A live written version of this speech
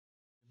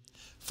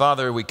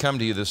Father, we come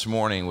to you this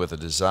morning with a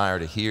desire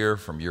to hear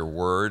from your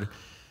word,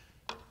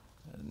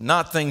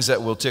 not things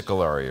that will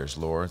tickle our ears,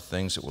 Lord,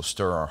 things that will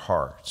stir our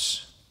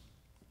hearts,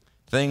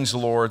 things,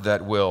 Lord,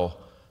 that will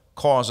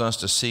cause us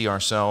to see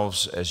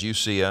ourselves as you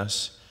see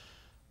us,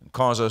 and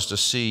cause us to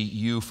see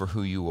you for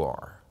who you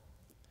are.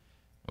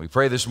 We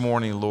pray this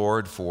morning,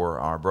 Lord,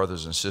 for our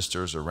brothers and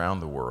sisters around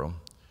the world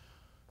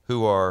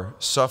who are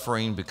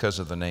suffering because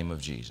of the name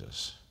of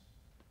Jesus.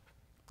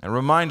 And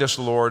remind us,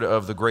 Lord,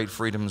 of the great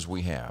freedoms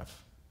we have,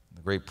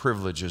 the great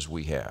privileges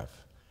we have,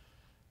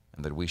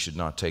 and that we should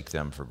not take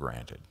them for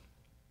granted.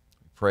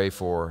 We pray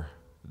for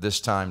this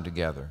time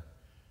together,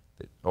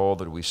 that all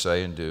that we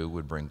say and do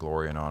would bring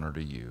glory and honor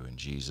to you. In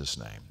Jesus'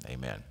 name,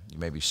 amen. You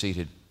may be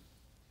seated.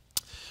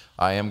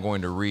 I am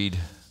going to read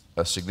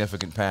a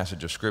significant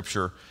passage of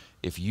Scripture.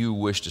 If you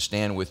wish to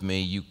stand with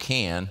me, you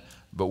can,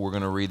 but we're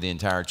going to read the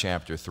entire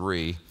chapter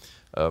 3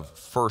 of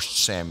 1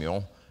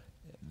 Samuel.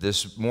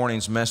 This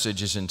morning's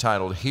message is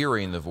entitled,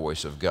 Hearing the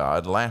Voice of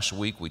God. Last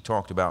week we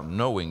talked about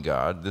knowing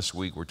God. This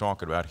week we're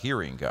talking about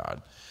hearing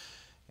God.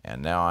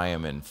 And now I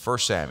am in 1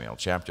 Samuel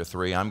chapter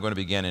 3. I'm going to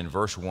begin in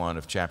verse 1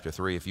 of chapter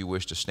 3. If you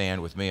wish to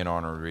stand with me in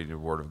honor of reading the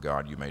Word of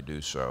God, you may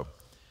do so.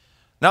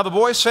 Now the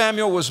boy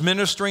Samuel was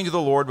ministering to the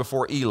Lord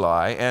before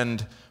Eli,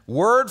 and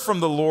word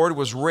from the Lord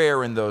was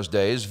rare in those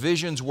days.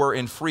 Visions were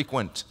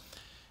infrequent.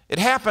 It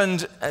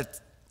happened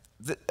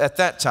at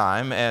that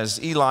time,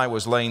 as Eli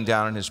was laying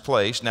down in his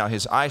place, now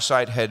his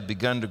eyesight had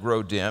begun to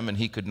grow dim, and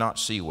he could not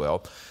see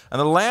well. And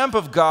the lamp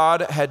of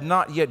God had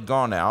not yet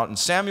gone out, and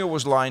Samuel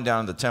was lying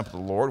down in the temple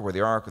of the Lord, where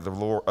the ark of the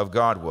Lord of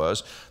God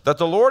was, that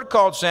the Lord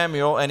called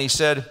Samuel, and he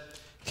said,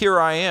 Here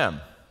I am.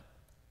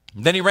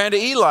 And then he ran to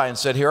Eli and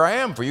said, Here I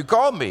am, for you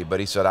called me. But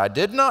he said, I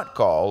did not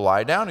call,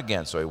 lie down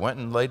again. So he went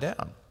and lay down.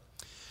 And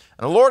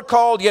the Lord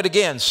called yet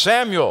again,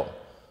 Samuel.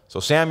 So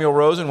Samuel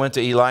rose and went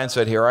to Eli and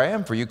said, Here I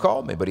am, for you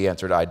called me. But he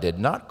answered, I did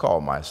not call,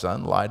 my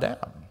son, lie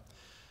down.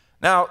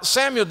 Now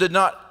Samuel did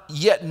not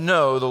yet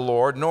know the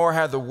Lord, nor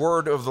had the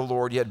word of the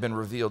Lord yet been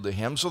revealed to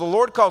him. So the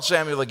Lord called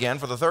Samuel again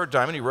for the third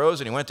time, and he rose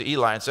and he went to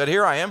Eli and said,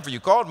 Here I am, for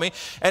you called me.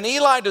 And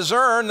Eli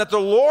discerned that the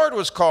Lord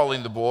was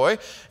calling the boy.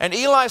 And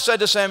Eli said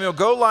to Samuel,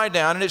 Go lie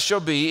down, and it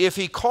shall be, if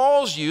he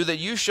calls you, that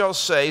you shall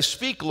say,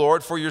 Speak,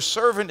 Lord, for your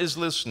servant is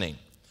listening.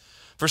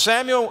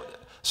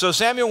 So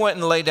Samuel went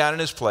and lay down in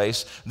his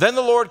place. Then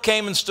the Lord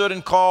came and stood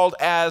and called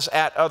as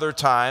at other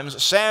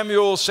times,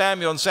 Samuel,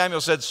 Samuel. And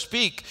Samuel said,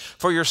 Speak,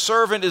 for your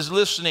servant is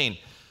listening.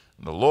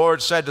 And the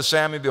Lord said to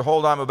Samuel,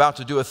 Behold, I am about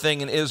to do a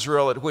thing in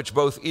Israel at which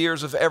both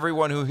ears of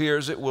everyone who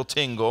hears it will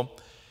tingle.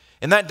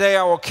 In that day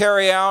I will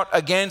carry out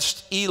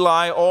against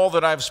Eli all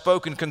that I have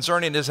spoken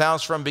concerning his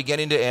house from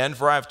beginning to end,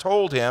 for I have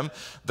told him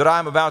that I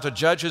am about to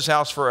judge his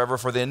house forever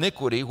for the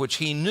iniquity which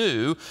he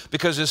knew,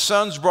 because his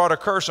sons brought a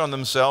curse on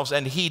themselves,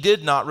 and he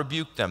did not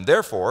rebuke them.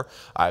 Therefore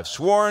I have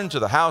sworn to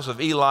the house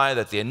of Eli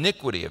that the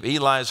iniquity of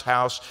Eli's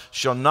house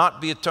shall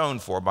not be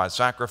atoned for by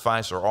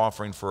sacrifice or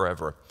offering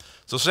forever.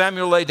 So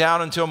Samuel lay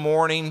down until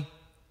morning,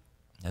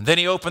 and then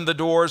he opened the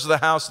doors of the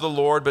house of the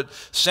Lord, but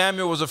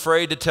Samuel was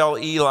afraid to tell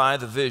Eli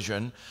the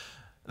vision.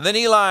 Then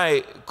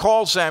Eli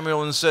called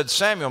Samuel and said,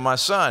 Samuel, my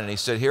son. And he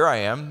said, Here I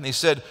am. And he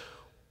said,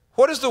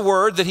 What is the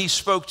word that he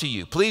spoke to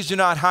you? Please do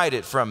not hide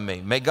it from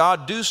me. May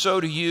God do so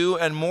to you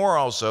and more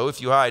also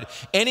if you hide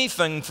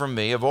anything from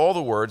me of all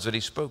the words that he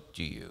spoke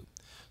to you.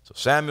 So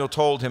Samuel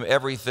told him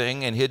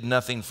everything and hid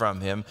nothing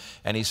from him.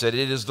 And he said,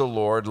 It is the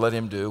Lord. Let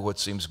him do what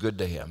seems good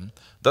to him.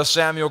 Thus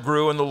Samuel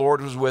grew, and the Lord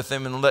was with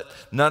him, and let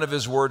none of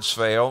his words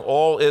fail.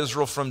 All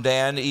Israel from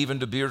Dan even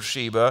to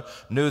Beersheba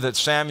knew that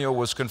Samuel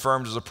was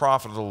confirmed as a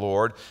prophet of the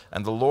Lord.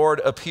 And the Lord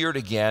appeared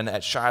again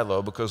at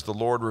Shiloh, because the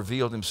Lord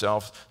revealed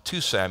himself to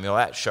Samuel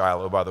at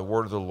Shiloh by the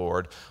word of the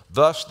Lord.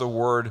 Thus the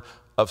word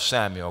of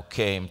Samuel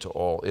came to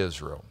all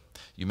Israel.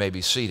 You may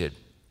be seated.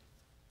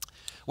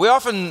 We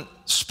often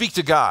speak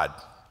to God.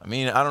 I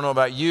don't know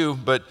about you,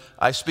 but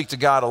I speak to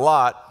God a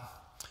lot.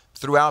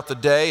 Throughout the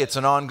day, it's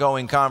an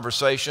ongoing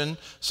conversation.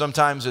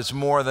 Sometimes it's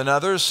more than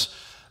others.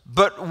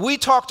 But we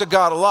talk to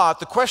God a lot.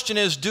 The question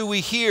is, do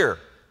we hear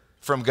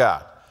from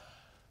God?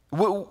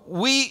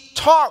 We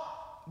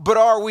talk, but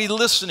are we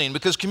listening?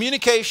 Because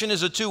communication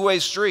is a two-way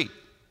street.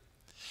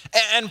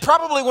 And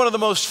probably one of the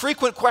most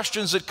frequent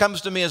questions that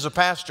comes to me as a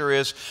pastor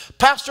is,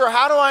 Pastor,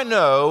 how do I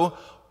know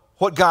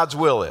what God's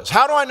will is?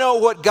 How do I know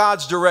what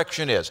God's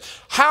direction is?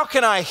 How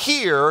can I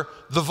hear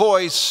the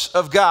voice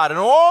of God? And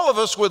all of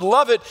us would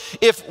love it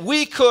if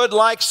we could,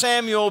 like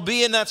Samuel,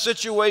 be in that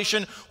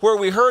situation where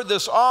we heard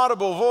this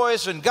audible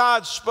voice and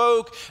God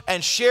spoke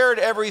and shared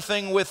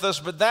everything with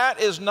us, but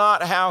that is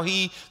not how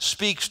he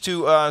speaks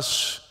to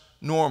us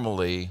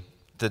normally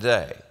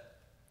today.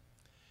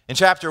 In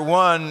chapter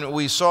 1,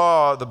 we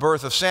saw the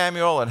birth of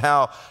Samuel and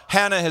how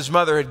Hannah, his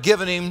mother, had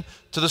given him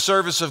to the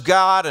service of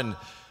God,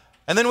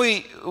 and then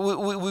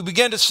we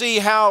begin to see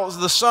how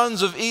the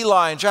sons of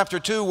Eli in chapter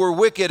 2 were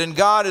wicked, and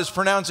God is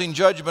pronouncing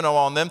judgment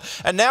on them.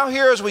 And now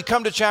here, as we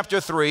come to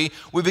chapter 3,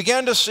 we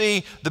begin to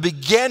see the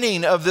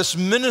beginning of this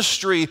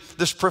ministry,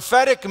 this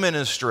prophetic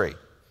ministry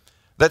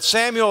that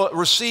Samuel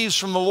receives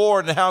from the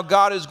Lord, and how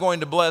God is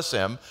going to bless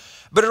him.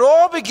 But it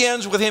all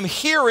begins with him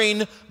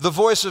hearing the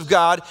voice of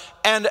God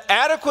and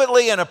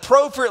adequately and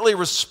appropriately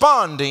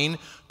responding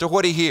to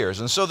what he hears.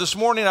 And so this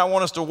morning I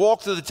want us to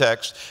walk through the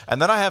text,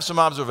 and then I have some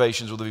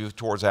observations with you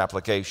towards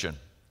application.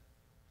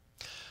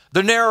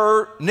 The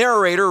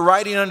narrator,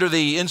 writing under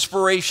the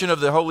inspiration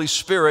of the Holy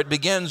Spirit,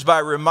 begins by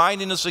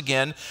reminding us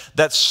again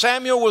that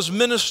Samuel was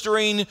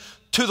ministering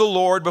to the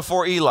Lord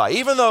before Eli.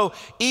 Even though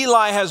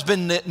Eli has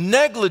been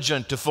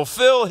negligent to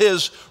fulfill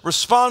his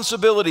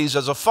responsibilities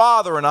as a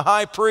father and a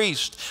high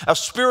priest, a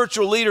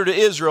spiritual leader to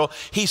Israel,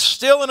 he's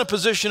still in a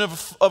position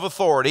of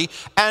authority.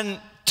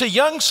 And to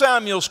young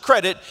Samuel's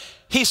credit,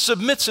 he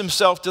submits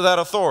himself to that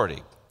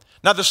authority.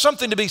 Now, there's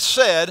something to be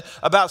said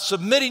about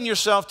submitting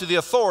yourself to the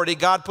authority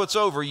God puts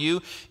over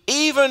you,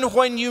 even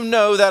when you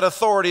know that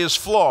authority is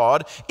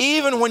flawed,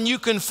 even when you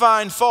can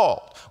find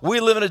fault. We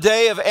live in a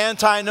day of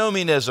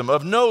antinomianism,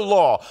 of no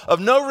law, of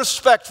no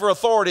respect for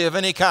authority of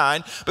any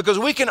kind, because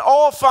we can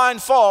all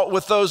find fault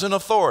with those in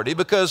authority,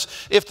 because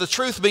if the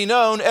truth be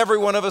known, every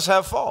one of us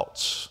have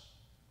faults.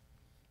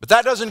 But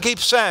that doesn't keep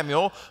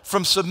Samuel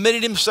from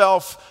submitting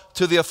himself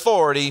to the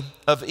authority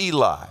of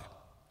Eli.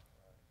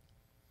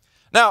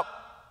 Now,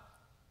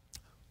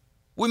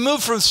 we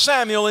move from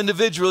Samuel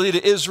individually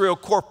to Israel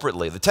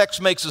corporately. The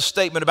text makes a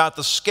statement about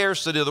the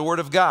scarcity of the Word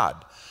of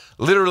God.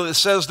 Literally, it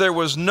says there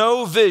was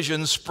no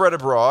vision spread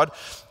abroad.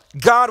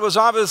 God was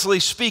obviously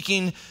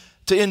speaking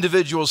to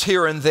individuals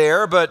here and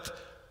there, but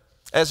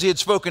as he had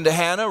spoken to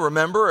Hannah,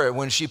 remember,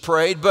 when she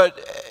prayed. But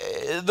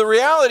the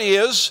reality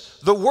is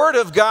the Word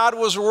of God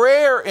was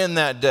rare in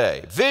that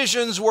day.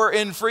 Visions were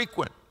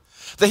infrequent.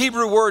 The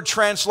Hebrew word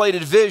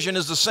translated vision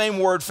is the same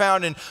word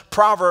found in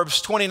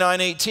Proverbs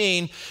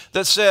 29:18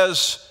 that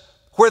says,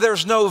 where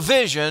there's no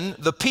vision,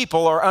 the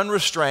people are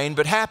unrestrained,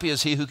 but happy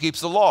is he who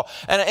keeps the law.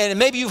 And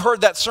maybe you've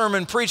heard that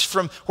sermon preached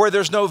from where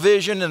there's no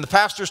vision, and the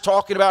pastor's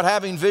talking about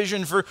having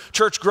vision for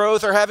church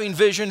growth or having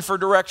vision for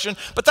direction,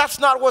 but that's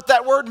not what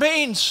that word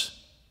means.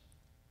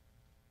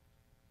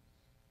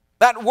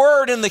 That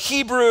word in the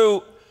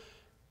Hebrew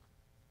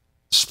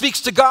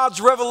speaks to God's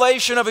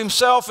revelation of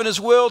himself and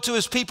his will to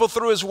his people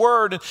through his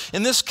word.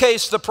 In this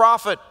case, the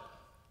prophet.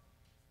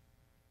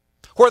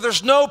 Where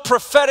there's no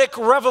prophetic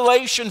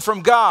revelation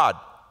from God,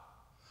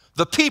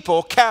 the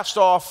people cast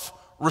off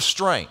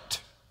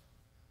restraint.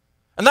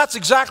 And that's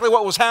exactly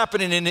what was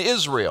happening in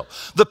Israel.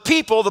 The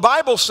people, the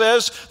Bible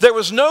says, there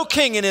was no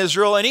king in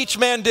Israel, and each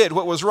man did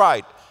what was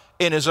right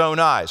in his own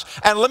eyes.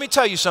 And let me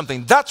tell you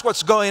something, that's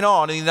what's going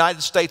on in the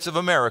United States of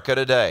America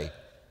today.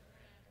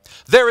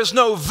 There is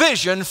no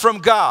vision from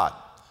God.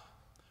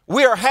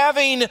 We are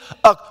having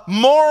a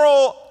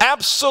moral,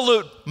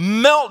 absolute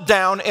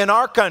meltdown in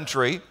our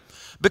country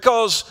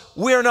because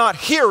we're not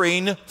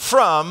hearing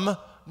from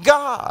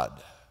God.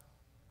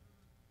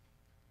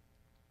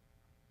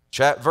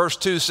 Verse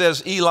 2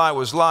 says, Eli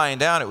was lying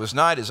down. It was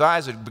night. His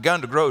eyes had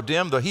begun to grow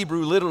dim. The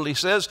Hebrew literally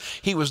says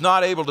he was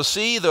not able to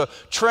see. The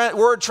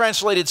word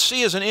translated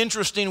see is an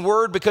interesting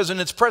word because in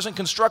its present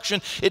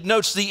construction, it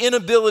notes the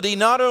inability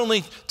not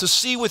only to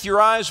see with your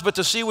eyes, but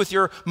to see with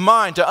your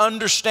mind, to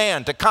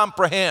understand, to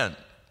comprehend.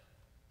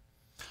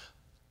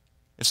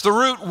 It's the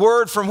root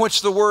word from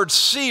which the word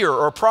seer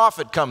or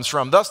prophet comes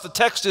from. Thus, the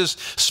text is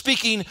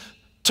speaking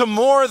to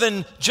more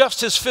than just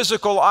his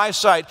physical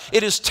eyesight.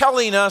 It is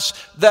telling us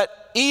that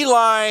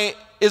Eli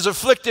is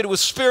afflicted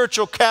with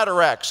spiritual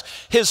cataracts.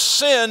 His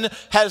sin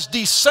has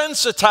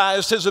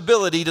desensitized his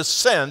ability to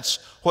sense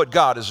what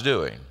God is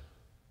doing.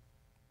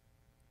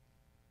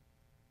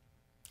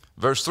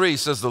 Verse 3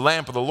 says the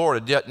lamp of the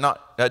Lord had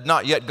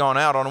not yet gone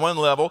out. On one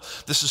level,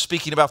 this is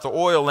speaking about the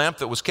oil lamp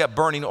that was kept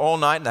burning all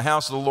night in the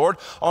house of the Lord.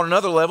 On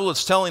another level,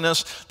 it's telling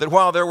us that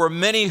while there were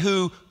many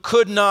who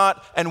could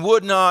not and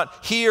would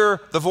not hear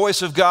the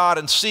voice of God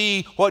and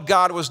see what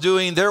God was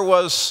doing, there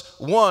was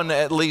one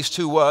at least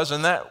who was,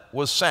 and that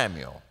was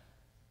Samuel.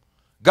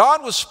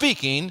 God was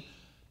speaking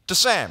to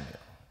Samuel.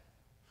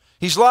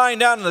 He's lying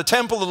down in the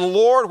temple of the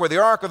Lord where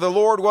the ark of the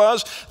Lord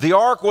was. The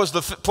ark was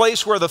the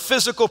place where the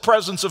physical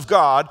presence of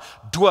God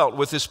dwelt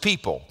with his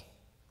people.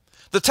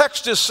 The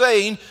text is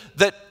saying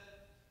that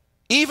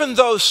even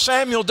though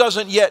Samuel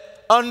doesn't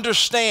yet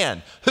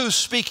understand who's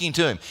speaking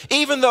to him,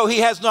 even though he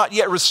has not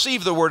yet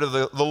received the word of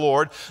the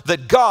Lord,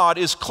 that God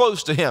is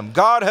close to him.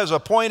 God has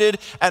appointed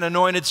and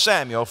anointed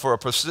Samuel for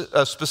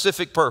a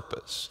specific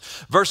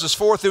purpose. Verses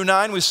 4 through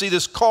 9, we see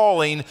this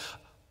calling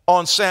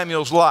on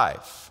Samuel's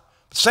life.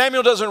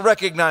 Samuel doesn't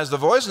recognize the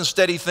voice.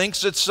 Instead, he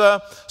thinks it's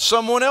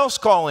someone else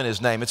calling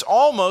his name. It's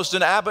almost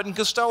an Abbott and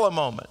Costello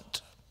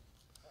moment.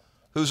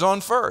 Who's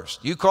on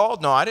first? You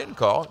called? No, I didn't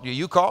call.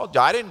 You called?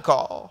 I didn't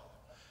call.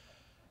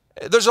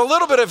 There's a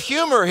little bit of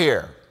humor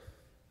here.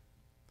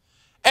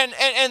 And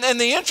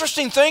the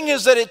interesting thing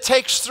is that it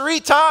takes 3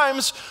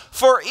 times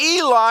for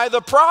Eli, the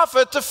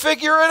prophet, to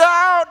figure it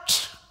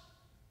out.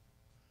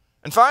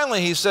 And finally,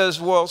 he says,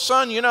 well,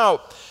 son, you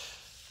know,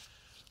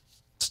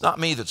 it's not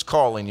me that's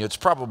calling you. It's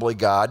probably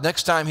God.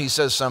 Next time he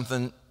says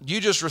something, you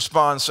just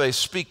respond, say,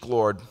 speak,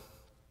 Lord.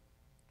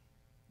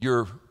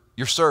 Your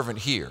servant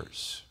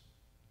hears.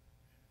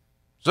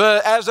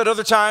 So as at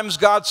other times,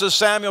 God says,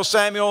 Samuel,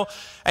 Samuel,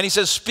 and he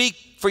says, speak,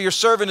 for your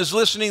servant is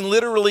listening.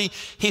 Literally,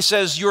 he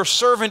says, your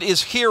servant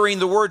is hearing.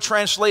 The word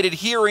translated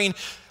hearing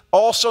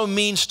also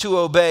means to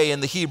obey in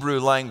the Hebrew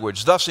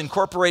language. Thus,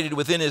 incorporated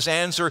within his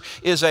answer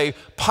is a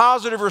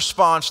positive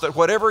response that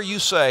whatever you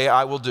say,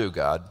 I will do,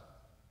 God.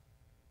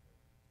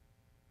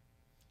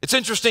 It's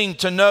interesting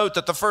to note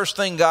that the first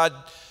thing God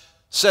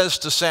says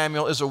to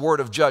Samuel is a word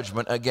of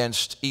judgment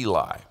against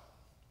Eli.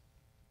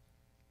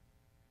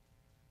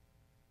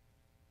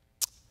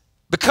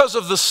 Because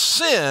of the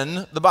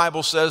sin, the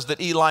Bible says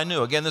that Eli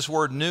knew. Again, this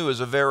word knew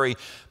is a very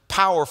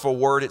powerful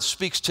word. It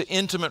speaks to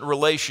intimate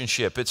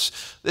relationship.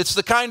 It's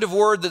the kind of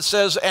word that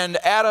says, and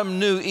Adam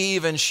knew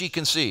Eve and she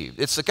conceived.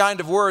 It's the kind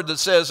of word that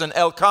says, and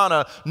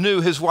Elkanah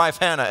knew his wife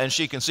Hannah and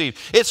she conceived.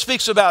 It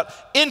speaks about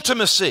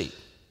intimacy.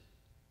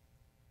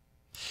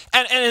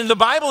 And in the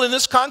Bible, in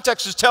this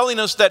context, is telling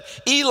us that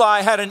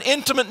Eli had an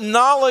intimate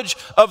knowledge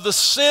of the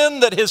sin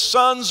that his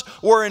sons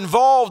were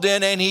involved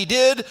in, and he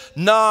did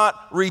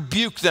not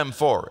rebuke them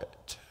for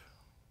it.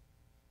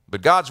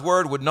 But God's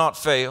word would not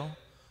fail.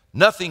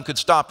 Nothing could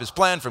stop his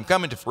plan from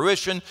coming to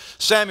fruition.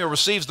 Samuel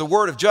receives the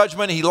word of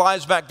judgment. He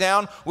lies back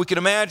down. We can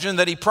imagine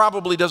that he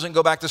probably doesn't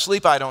go back to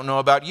sleep. I don't know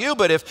about you,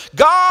 but if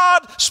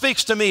God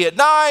speaks to me at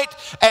night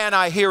and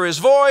I hear his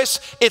voice,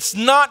 it's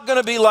not going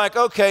to be like,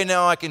 okay,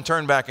 now I can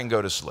turn back and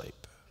go to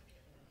sleep.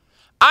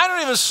 I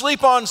don't even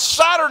sleep on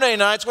Saturday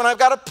nights when I've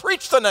got to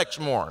preach the next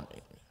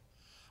morning.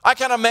 I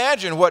can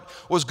imagine what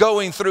was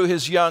going through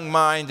his young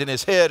mind and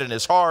his head and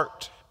his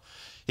heart.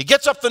 He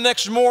gets up the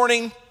next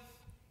morning.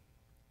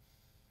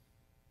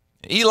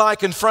 Eli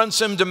confronts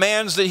him,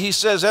 demands that he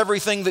says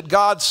everything that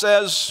God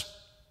says,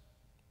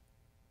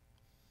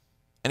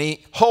 and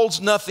he holds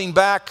nothing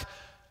back.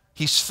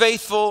 He's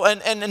faithful,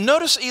 and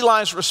notice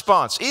Eli's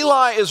response.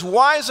 Eli is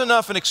wise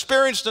enough and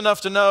experienced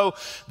enough to know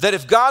that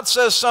if God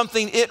says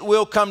something, it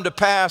will come to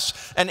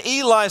pass. And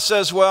Eli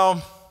says,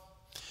 well,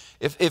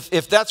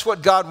 if that's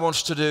what God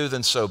wants to do,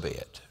 then so be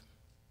it.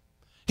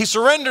 He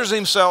surrenders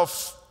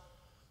himself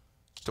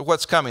to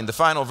what's coming. The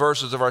final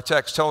verses of our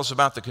text tell us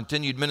about the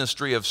continued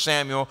ministry of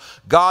Samuel.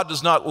 God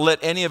does not let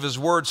any of his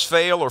words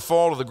fail or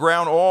fall to the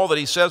ground. All that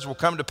he says will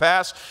come to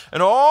pass.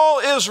 And all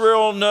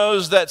Israel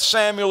knows that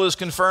Samuel is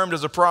confirmed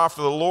as a prophet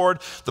of the Lord.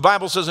 The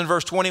Bible says in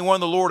verse 21,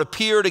 the Lord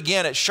appeared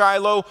again at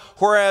Shiloh,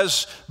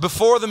 whereas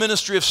before the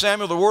ministry of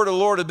Samuel, the word of the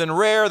Lord had been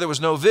rare. There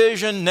was no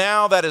vision.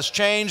 Now that has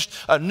changed.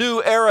 A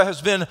new era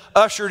has been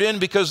ushered in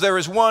because there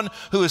is one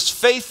who is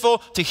faithful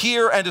to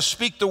hear and to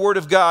speak the word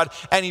of God.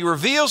 And he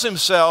reveals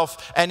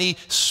himself and he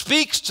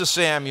speaks to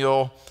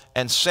Samuel,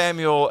 and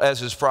Samuel, as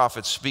his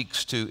prophet,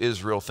 speaks to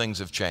Israel. Things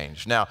have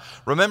changed. Now,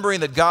 remembering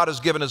that God has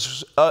given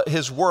us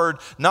his word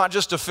not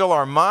just to fill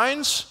our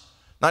minds,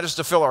 not just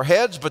to fill our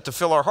heads, but to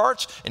fill our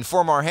hearts,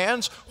 inform our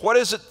hands. What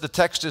is it the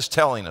text is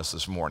telling us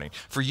this morning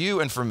for you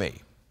and for me?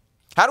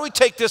 How do we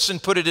take this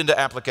and put it into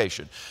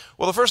application?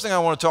 Well, the first thing I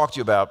want to talk to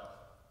you about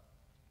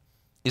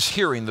is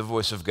hearing the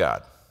voice of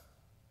God.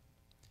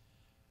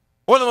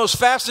 One of the most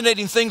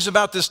fascinating things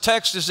about this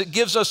text is it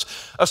gives us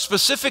a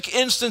specific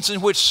instance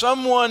in which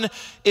someone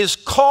is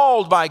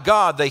called by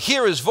God. They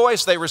hear his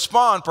voice, they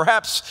respond.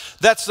 Perhaps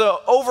that's the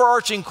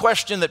overarching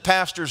question that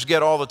pastors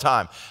get all the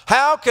time.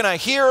 How can I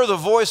hear the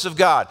voice of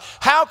God?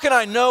 How can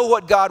I know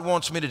what God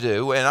wants me to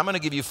do? And I'm going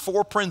to give you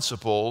 4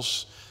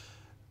 principles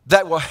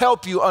that will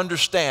help you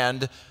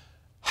understand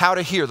how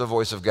to hear the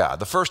voice of God.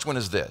 The first one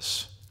is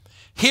this: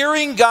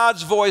 hearing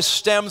God's voice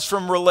stems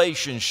from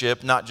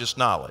relationship, not just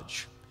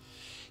knowledge.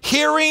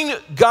 Hearing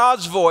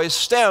God's voice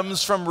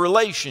stems from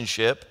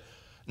relationship,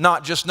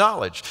 not just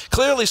knowledge.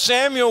 Clearly,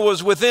 Samuel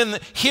was within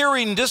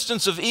hearing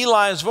distance of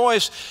Eli's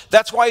voice.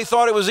 That's why he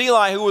thought it was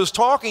Eli who was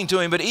talking to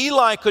him. But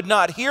Eli could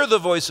not hear the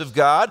voice of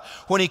God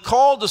when he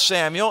called to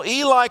Samuel.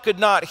 Eli could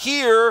not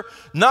hear,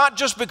 not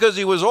just because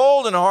he was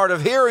old and hard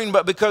of hearing,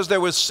 but because there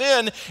was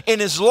sin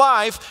in his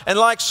life. And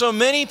like so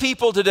many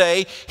people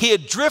today, he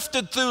had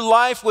drifted through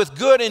life with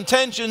good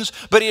intentions,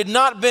 but he had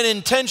not been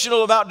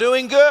intentional about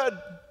doing good.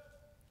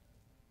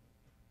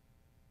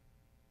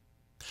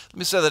 Let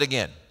me say that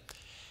again.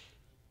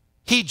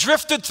 He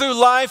drifted through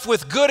life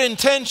with good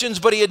intentions,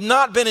 but he had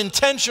not been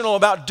intentional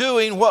about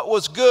doing what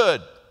was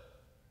good.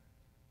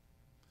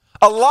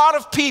 A lot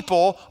of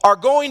people are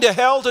going to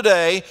hell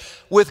today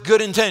with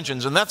good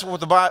intentions, and that's what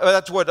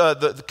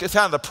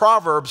the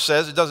proverb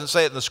says. It doesn't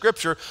say it in the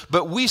scripture,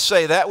 but we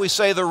say that. We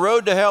say the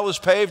road to hell is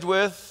paved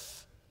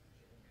with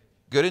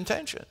good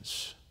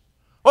intentions.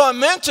 Well, I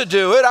meant to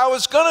do it. I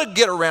was going to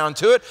get around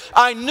to it.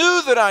 I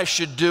knew that I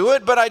should do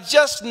it, but I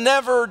just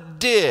never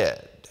did.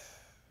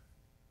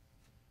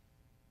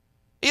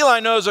 Eli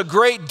knows a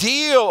great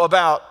deal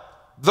about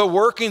the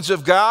workings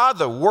of God,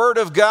 the Word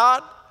of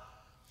God,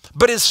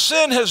 but his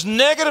sin has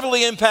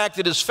negatively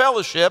impacted his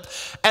fellowship,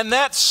 and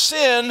that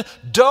sin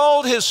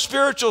dulled his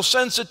spiritual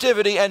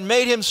sensitivity and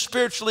made him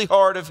spiritually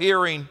hard of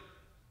hearing.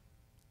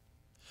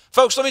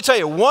 Folks, let me tell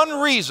you,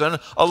 one reason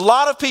a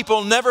lot of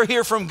people never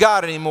hear from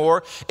God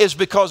anymore is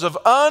because of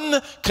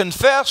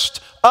unconfessed,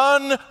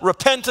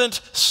 unrepentant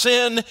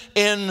sin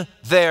in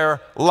their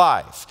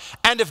life.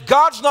 And if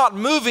God's not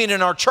moving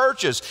in our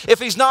churches, if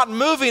He's not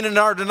moving in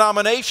our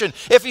denomination,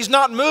 if He's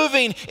not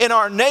moving in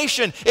our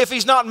nation, if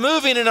He's not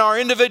moving in our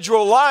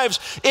individual lives,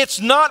 it's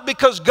not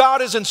because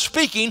God isn't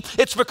speaking,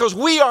 it's because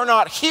we are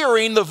not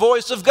hearing the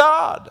voice of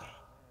God.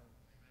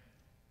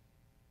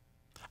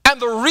 And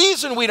the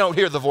reason we don't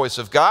hear the voice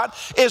of God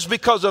is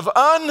because of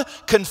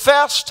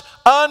unconfessed,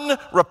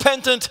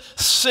 unrepentant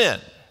sin.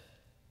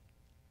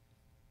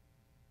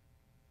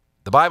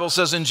 The Bible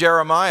says in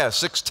Jeremiah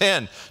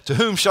 6:10, "To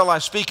whom shall I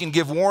speak and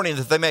give warning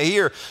that they may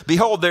hear?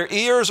 Behold, their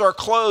ears are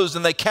closed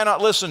and they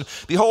cannot listen.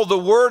 Behold, the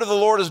word of the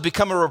Lord has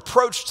become a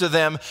reproach to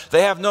them.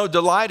 They have no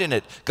delight in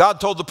it."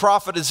 God told the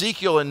prophet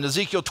Ezekiel in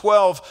Ezekiel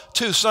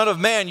 12:2, "Son of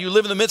man, you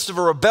live in the midst of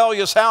a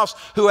rebellious house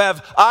who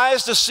have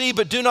eyes to see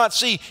but do not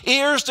see,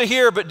 ears to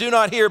hear but do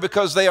not hear,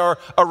 because they are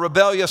a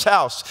rebellious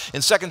house."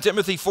 In 2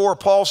 Timothy 4,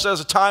 Paul says,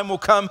 "A time will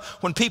come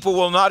when people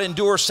will not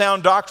endure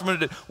sound doctrine,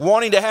 but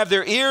wanting to have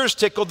their ears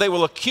tickled, they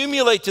will accumulate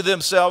to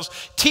themselves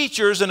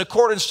teachers in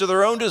accordance to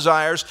their own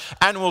desires,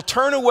 and will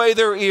turn away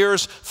their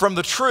ears from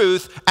the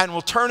truth and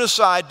will turn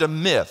aside to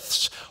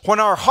myths." When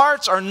our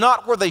hearts are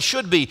not where they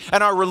should be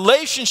and our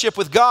relationship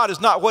with God is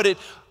not what it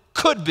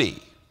could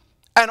be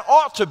and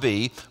ought to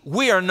be,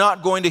 we are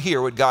not going to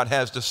hear what God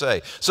has to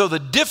say. So the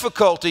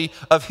difficulty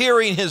of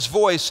hearing His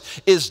voice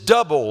is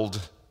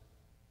doubled,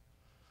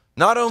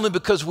 not only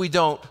because we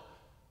don't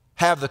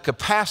have the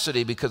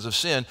capacity because of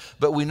sin,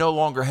 but we no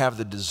longer have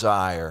the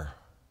desire.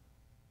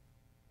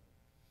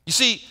 You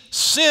see,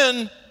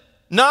 sin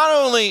not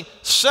only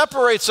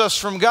separates us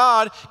from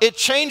God, it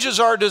changes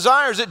our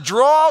desires. It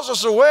draws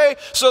us away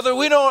so that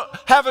we don't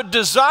have a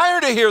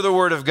desire to hear the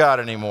Word of God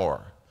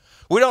anymore.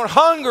 We don't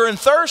hunger and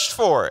thirst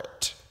for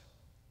it.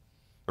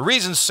 The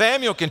reason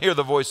Samuel can hear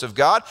the voice of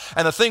God,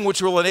 and the thing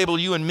which will enable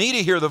you and me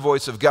to hear the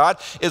voice of God,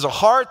 is a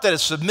heart that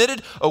is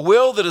submitted, a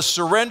will that is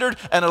surrendered,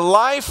 and a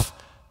life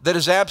that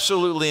is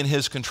absolutely in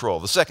His control.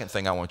 The second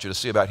thing I want you to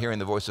see about hearing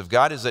the voice of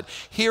God is that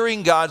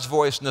hearing God's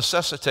voice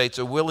necessitates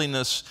a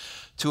willingness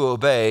to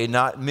obey,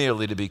 not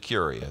merely to be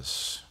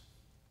curious.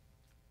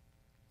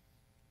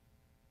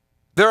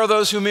 There are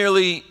those who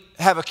merely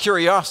have a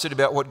curiosity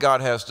about what God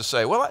has to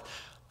say. Well,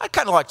 I'd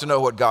kind of like to know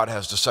what God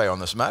has to say on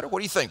this matter. What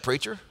do you think,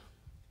 preacher?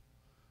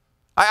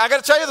 I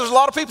got to tell you, there's a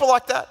lot of people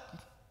like that.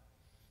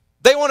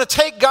 They want to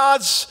take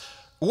God's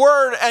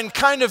word and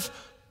kind of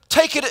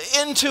take it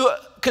into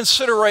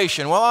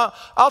consideration. Well,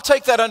 I'll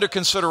take that under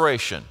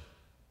consideration.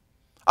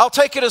 I'll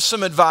take it as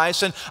some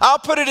advice, and I'll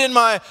put it in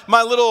my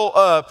little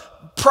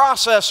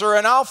processor,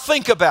 and I'll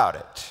think about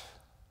it.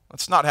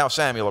 That's not how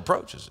Samuel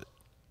approaches it.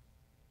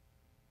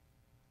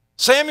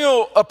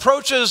 Samuel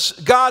approaches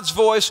God's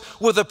voice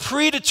with a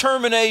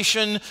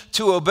predetermination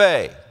to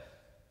obey.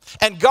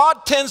 And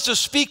God tends to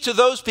speak to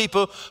those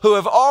people who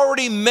have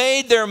already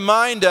made their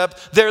mind up.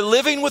 They're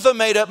living with a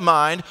made-up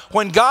mind.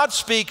 When God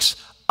speaks,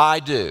 I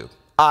do.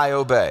 I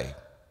obey.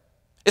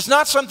 It's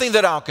not something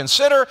that I'll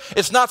consider.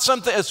 It's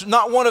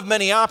not one of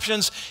many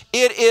options.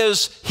 It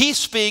is, He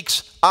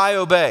speaks, I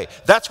obey.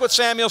 That's what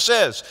Samuel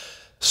says.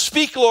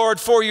 Speak, Lord,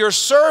 for your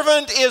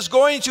servant is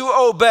going to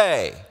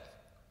obey.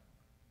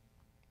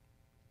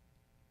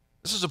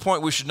 This is a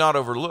point we should not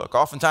overlook.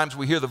 Oftentimes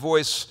we hear the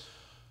voice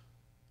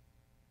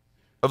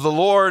of the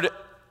Lord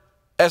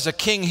as a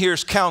king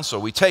hears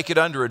counsel. We take it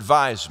under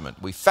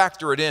advisement. We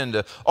factor it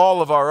into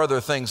all of our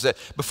other things that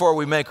before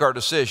we make our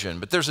decision.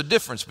 But there's a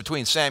difference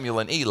between Samuel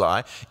and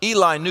Eli.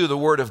 Eli knew the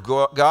word of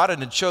God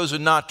and had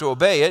chosen not to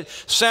obey it.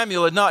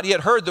 Samuel had not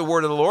yet heard the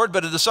word of the Lord,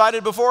 but had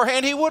decided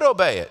beforehand he would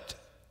obey it.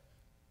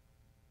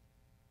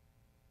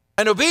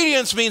 And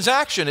obedience means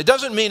action. It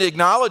doesn't mean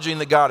acknowledging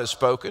that God has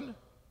spoken.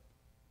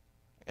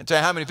 I can tell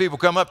you how many people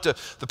come up to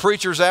the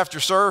preachers after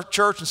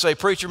church and say,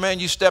 "Preacher, man,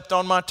 you stepped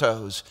on my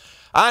toes.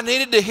 I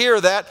needed to hear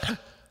that.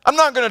 I'm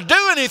not going to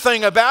do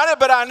anything about it,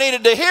 but I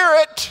needed to hear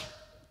it."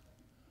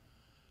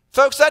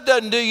 Folks, that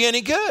doesn't do you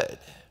any good.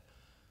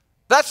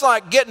 That's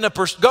like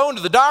going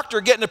to the doctor,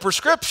 getting a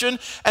prescription,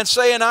 and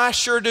saying, "I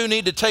sure do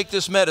need to take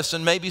this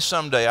medicine. Maybe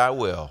someday I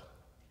will."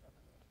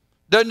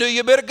 Doesn't do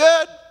you a bit of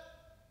good.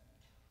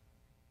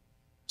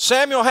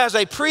 Samuel has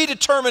a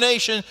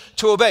predetermination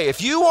to obey.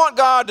 If you want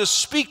God to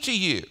speak to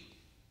you,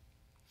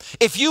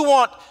 if you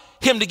want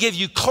Him to give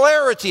you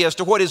clarity as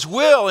to what His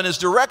will and His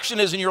direction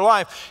is in your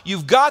life,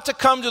 you've got to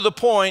come to the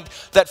point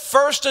that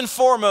first and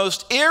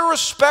foremost,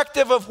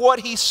 irrespective of what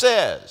He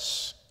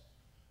says,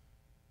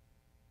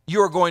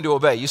 you are going to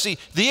obey. You see,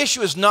 the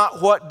issue is not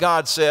what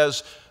God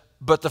says,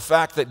 but the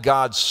fact that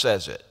God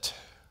says it.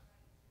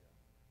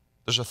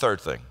 There's a third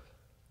thing.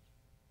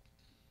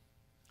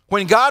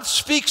 When God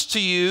speaks to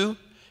you,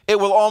 it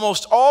will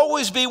almost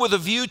always be with a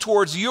view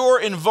towards your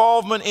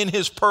involvement in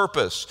His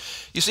purpose.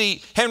 You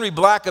see, Henry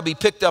Blackaby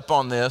picked up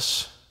on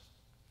this.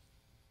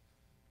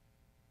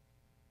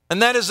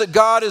 And that is that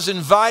God is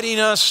inviting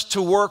us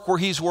to work where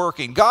He's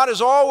working. God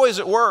is always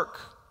at work.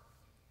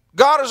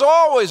 God is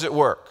always at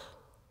work.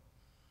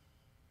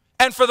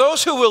 And for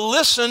those who will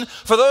listen,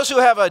 for those who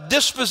have a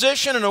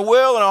disposition and a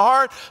will and a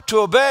heart to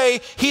obey,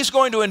 he's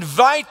going to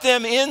invite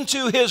them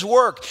into his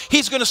work.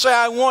 He's going to say,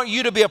 I want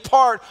you to be a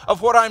part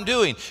of what I'm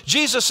doing.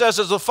 Jesus says,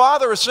 as the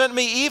Father has sent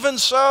me, even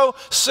so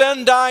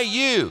send I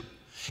you.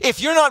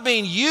 If you're not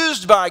being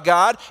used by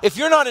God, if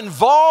you're not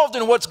involved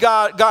in what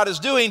God is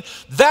doing,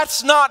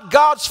 that's not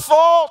God's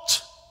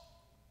fault.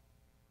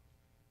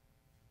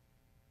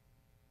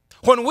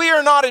 When we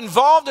are not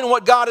involved in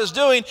what God is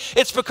doing,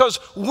 it's because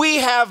we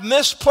have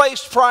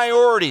misplaced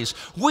priorities.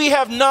 We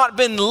have not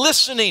been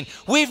listening.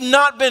 We've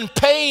not been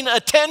paying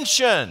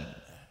attention.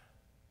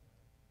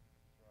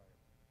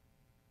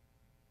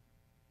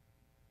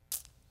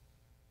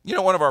 You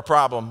know, one of our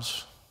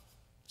problems,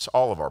 it's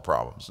all of our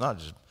problems,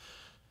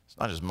 it's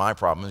not just my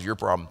problem, it's your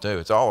problem too.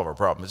 It's all of our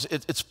problems.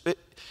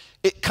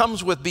 It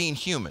comes with being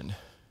human.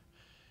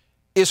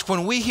 Is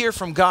when we hear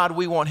from God,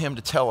 we want him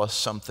to tell us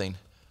something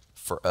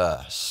for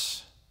us.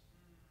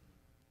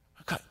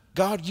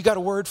 God, you got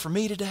a word for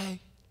me today?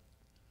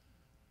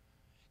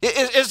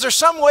 Is there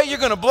some way you're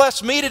going to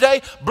bless me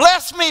today?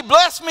 Bless me,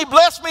 bless me,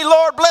 bless me,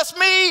 Lord, bless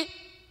me.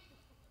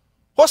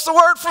 What's the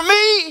word for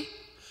me?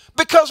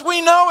 Because we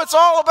know it's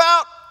all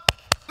about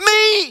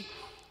me.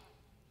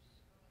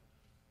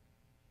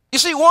 You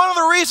see, one of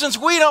the reasons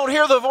we don't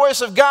hear the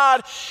voice of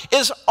God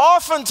is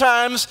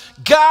oftentimes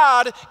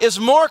God is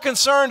more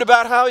concerned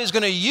about how he's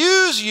going to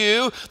use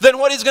you than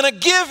what he's going to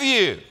give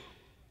you.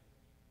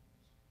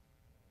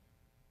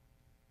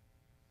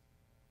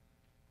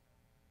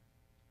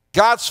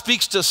 God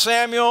speaks to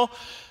Samuel,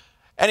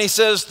 and he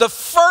says, the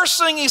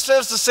first thing he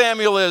says to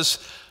Samuel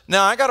is,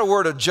 now I got a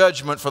word of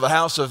judgment for the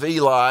house of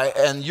Eli,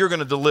 and you're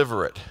going to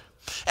deliver it.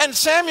 And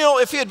Samuel,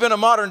 if he had been a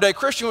modern day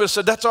Christian, would have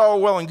said, that's all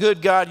well and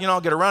good, God, you know,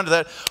 I'll get around to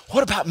that.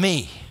 What about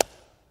me?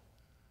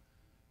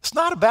 It's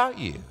not about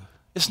you.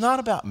 It's not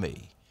about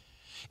me.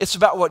 It's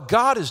about what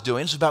God is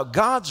doing. It's about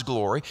God's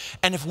glory.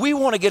 And if we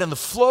want to get in the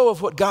flow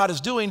of what God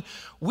is doing,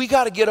 we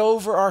got to get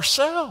over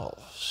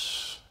ourselves.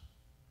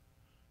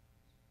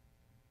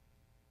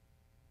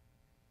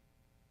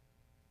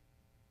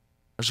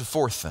 There's a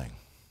fourth thing.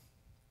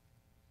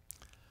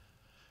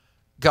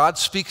 God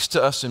speaks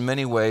to us in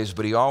many ways,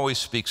 but he always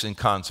speaks in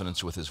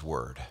consonance with his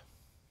word.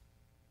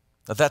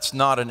 Now, that's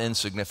not an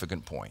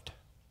insignificant point.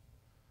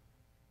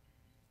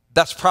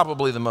 That's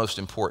probably the most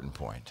important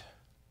point.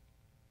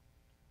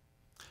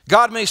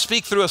 God may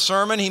speak through a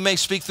sermon. He may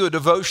speak through a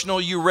devotional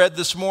you read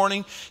this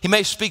morning. He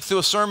may speak through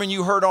a sermon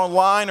you heard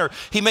online, or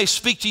he may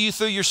speak to you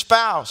through your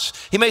spouse.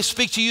 He may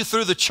speak to you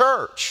through the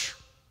church.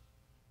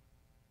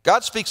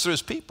 God speaks through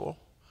his people.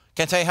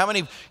 Can't tell you how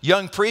many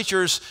young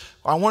preachers,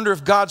 I wonder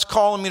if God's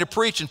calling me to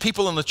preach, and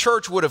people in the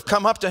church would have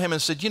come up to him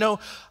and said, you know,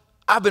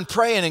 I've been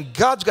praying and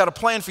God's got a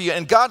plan for you,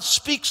 and God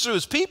speaks through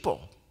his people.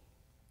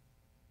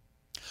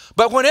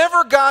 But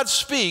whenever God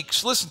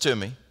speaks, listen to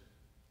me,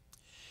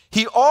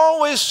 he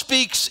always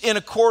speaks in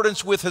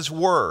accordance with his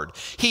word.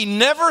 He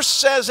never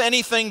says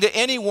anything to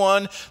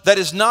anyone that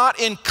is not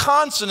in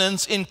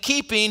consonance, in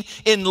keeping,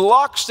 in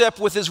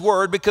lockstep with his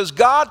word, because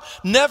God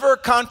never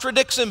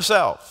contradicts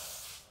himself.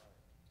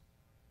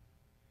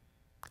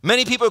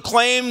 Many people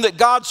claim that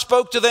God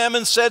spoke to them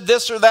and said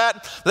this or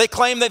that. They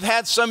claim they've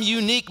had some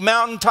unique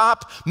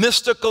mountaintop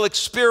mystical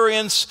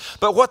experience,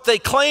 but what they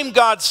claim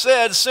God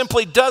said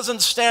simply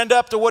doesn't stand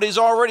up to what he's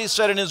already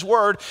said in his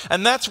word,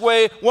 and that's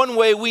one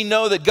way we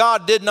know that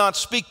God did not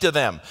speak to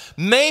them.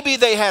 Maybe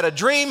they had a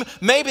dream,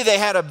 maybe they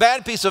had a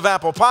bad piece of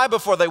apple pie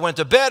before they went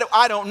to bed,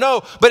 I don't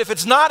know, but if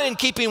it's not in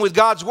keeping with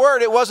God's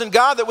word, it wasn't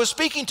God that was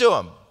speaking to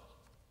them.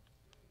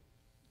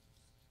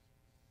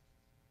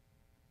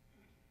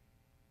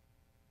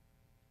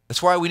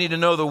 That's why we need to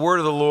know the word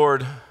of the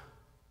Lord.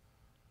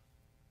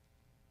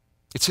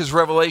 It's his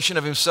revelation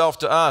of himself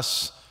to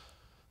us.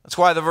 That's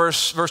why the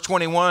verse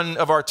 21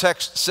 of our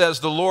text says,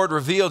 the Lord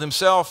revealed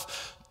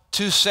himself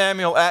to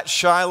Samuel at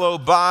Shiloh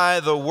by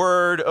the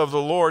word of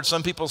the Lord.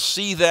 Some people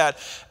see that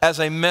as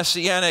a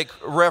messianic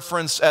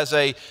reference, as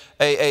a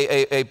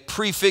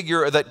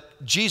prefigure that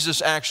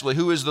Jesus actually,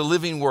 who is the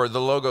living word,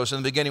 the Logos,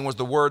 in the beginning was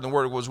the Word, and the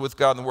Word was with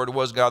God, and the Word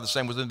was God, the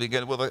same was in the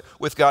beginning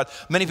with God.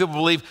 Many people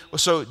believe,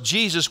 so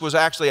Jesus was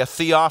actually a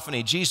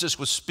theophany. Jesus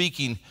was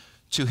speaking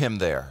to him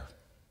there.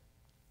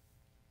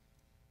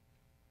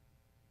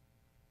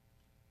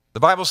 The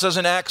Bible says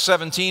in Acts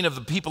 17 of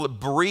the people at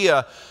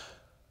Berea,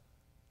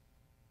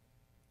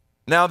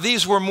 now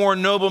these were more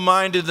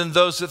noble-minded than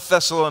those at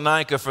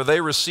Thessalonica, for they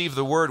received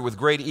the word with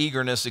great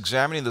eagerness,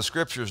 examining the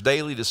scriptures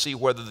daily to see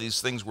whether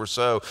these things were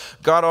so.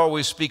 God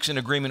always speaks in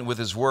agreement with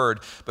his word,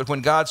 but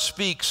when God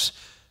speaks,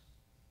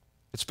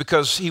 it's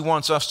because he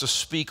wants us to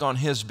speak on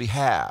his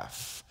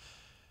behalf.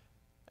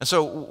 And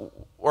so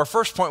our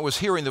first point was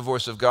hearing the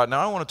voice of God.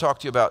 Now I want to talk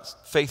to you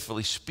about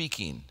faithfully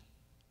speaking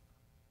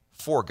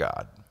for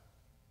God.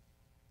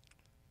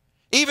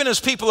 Even as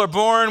people are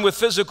born with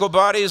physical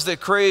bodies that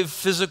crave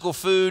physical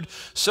food,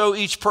 so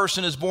each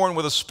person is born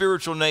with a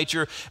spiritual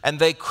nature, and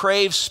they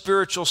crave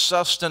spiritual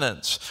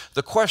sustenance.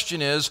 The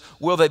question is,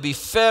 will they be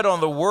fed on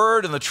the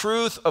word and the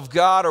truth of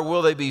God, or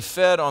will they be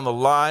fed on the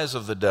lies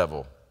of the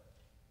devil?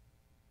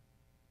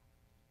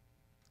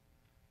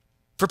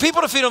 For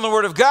people to feed on the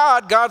Word of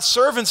God, God's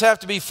servants have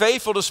to be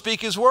faithful to speak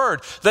His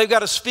Word. They've got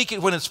to speak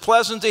it when it's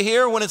pleasant to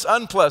hear, when it's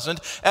unpleasant,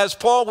 as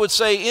Paul would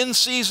say, in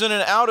season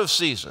and out of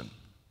season.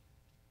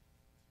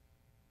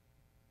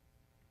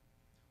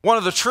 One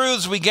of the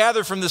truths we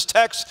gather from this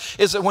text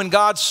is that when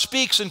God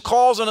speaks and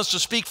calls on us to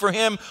speak for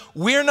Him,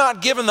 we're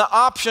not given the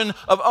option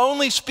of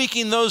only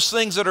speaking those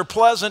things that are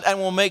pleasant and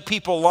will make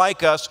people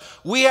like us.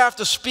 We have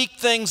to speak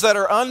things that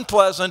are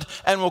unpleasant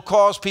and will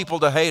cause people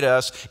to hate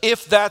us,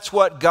 if that's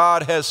what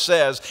God has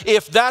says,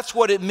 if that's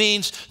what it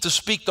means to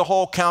speak the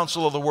whole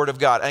counsel of the Word of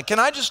God. And can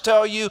I just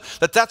tell you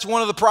that that's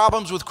one of the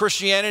problems with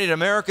Christianity in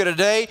America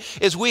today,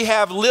 is we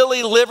have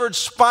lily-livered,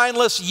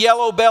 spineless,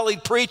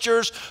 yellow-bellied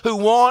preachers who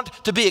want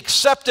to be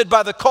accepted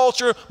by the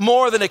culture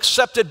more than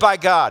accepted by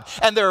God.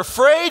 And they're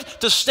afraid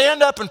to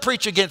stand up and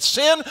preach against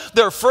sin.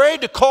 They're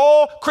afraid to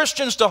call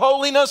Christians to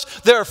holiness.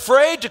 They're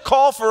afraid to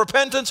call for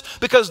repentance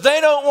because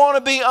they don't want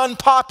to be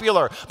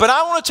unpopular. But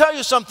I want to tell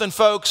you something,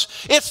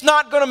 folks. It's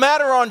not going to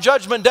matter on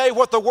Judgment Day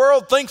what the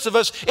world thinks of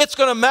us. It's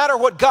going to matter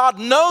what God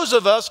knows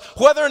of us,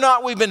 whether or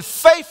not we've been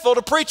faithful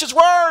to preach His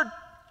Word.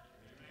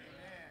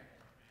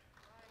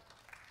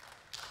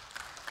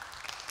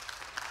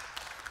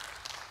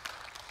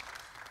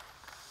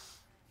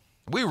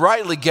 We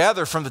rightly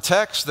gather from the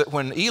text that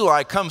when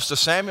Eli comes to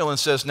Samuel and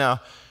says,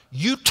 now,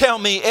 you tell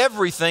me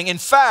everything. In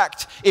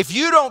fact, if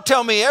you don't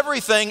tell me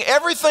everything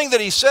that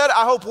he said,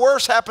 I hope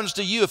worse happens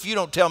to you if you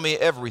don't tell me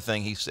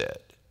everything he said.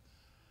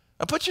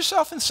 Now put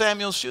yourself in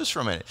Samuel's shoes for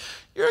a minute.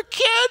 You're a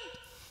kid.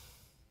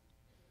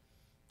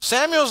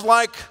 Samuel's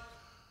like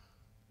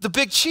the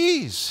big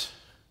cheese.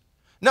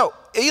 No,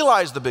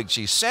 Eli's the big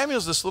cheese.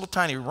 Samuel's this little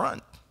tiny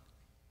runt.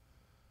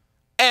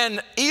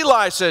 And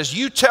Eli says,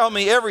 you tell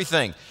me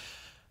everything.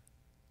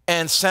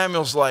 And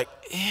Samuel's like,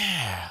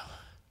 yeah.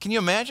 Can you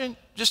imagine?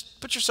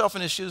 Just put yourself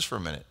in his shoes for a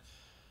minute.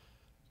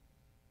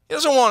 He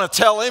doesn't want to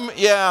tell him,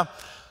 yeah,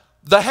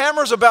 the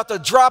hammer's about to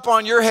drop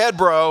on your head,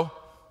 bro.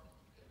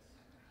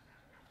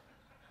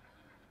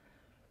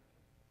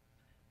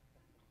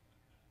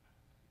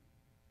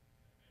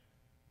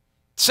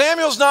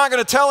 Samuel's not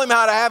going to tell him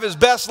how to have his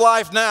best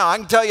life now. I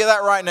can tell you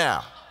that right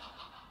now.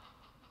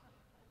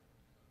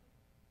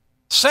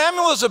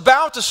 Samuel is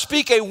about to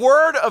speak a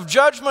word of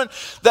judgment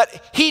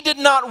that he did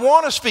not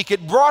want to speak.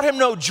 It brought him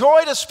no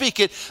joy to speak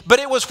it, but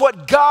it was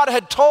what God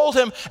had told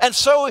him. And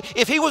so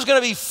if he was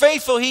going to be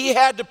faithful, he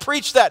had to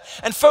preach that.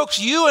 And folks,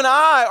 you and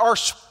I are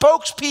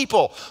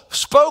spokespeople,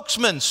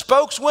 spokesmen,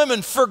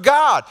 spokeswomen for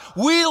God.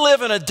 We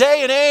live in a day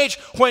and age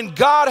when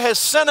God has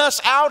sent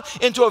us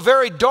out into a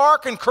very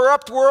dark and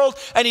corrupt world,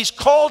 and He's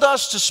called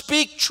us to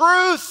speak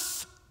truth.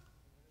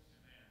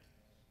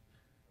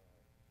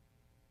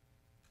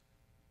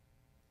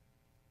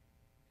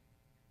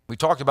 We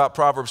talked about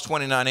Proverbs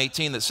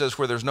 29:18 that says,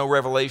 where there's no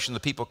revelation,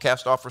 the people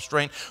cast off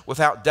restraint.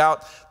 Without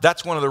doubt,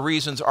 that's one of the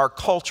reasons our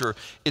culture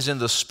is in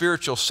the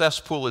spiritual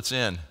cesspool it's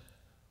in.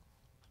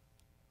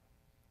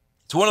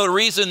 It's one of the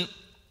reasons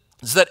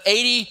that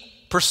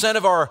 80%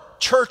 of our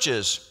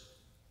churches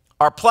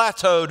are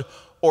plateaued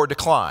or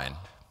declined.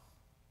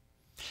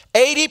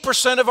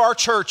 80% of our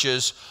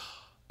churches,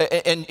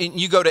 and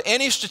you go to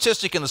any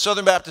statistic in the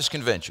Southern Baptist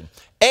Convention,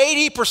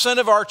 80%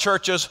 of our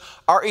churches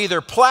are either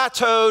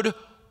plateaued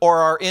or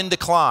are in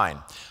decline.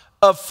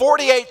 Of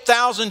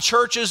 48,000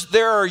 churches,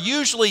 there are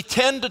usually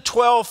 10,000 to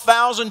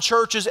 12,000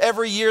 churches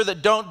every year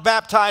that don't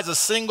baptize a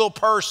single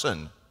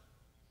person.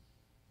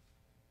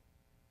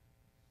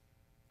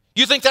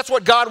 You think that's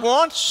what God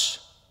wants?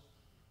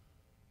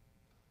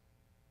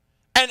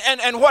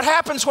 And what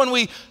happens when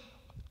we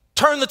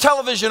turn the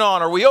television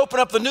on or we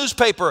open up the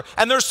newspaper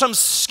and there's some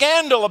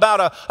scandal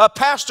about a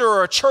pastor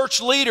or a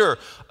church leader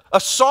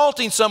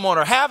assaulting someone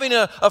or having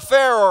an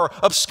affair or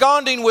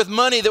absconding with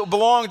money that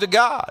belonged to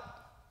God?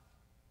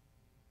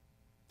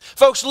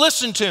 Folks,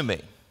 listen to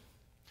me.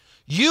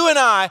 You and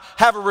I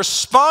have a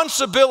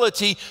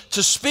responsibility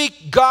to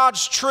speak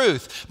God's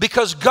truth,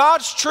 because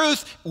God's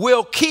truth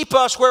will keep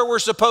us where we're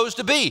supposed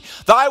to be.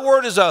 Thy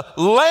word is a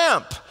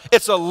lamp.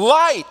 It's a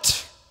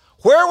light.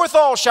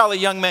 Wherewithal shall a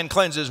young man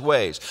cleanse his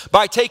ways?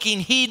 By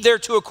taking heed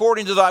thereto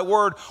according to thy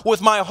word. With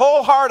my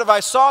whole heart have I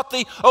sought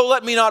thee. Oh,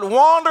 let me not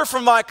wander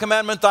from thy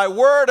commandment. Thy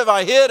word have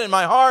I hid in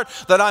my heart,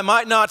 that I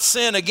might not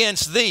sin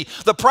against thee.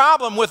 The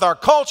problem with our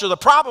culture, the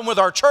problem with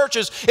our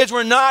churches, is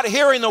we're not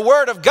hearing the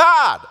word of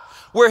God.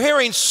 We're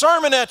hearing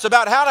sermonettes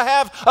about how to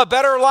have a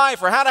better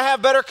life, or how to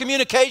have better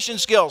communication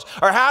skills,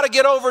 or how to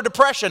get over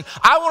depression.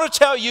 I want to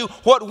tell you,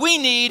 what we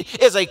need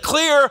is a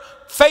clear,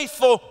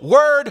 faithful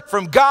word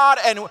from God.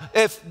 And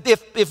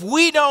if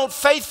we don't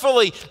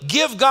faithfully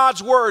give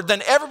God's word,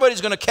 then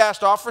everybody's going to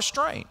cast off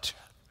restraint.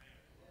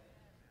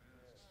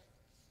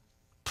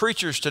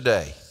 Preachers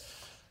today,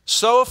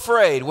 so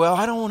afraid, well,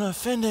 I don't want to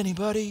offend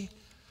anybody.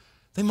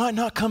 They might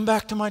not come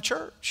back to my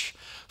church.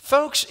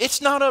 Folks,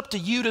 it's not up to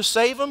you to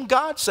save them.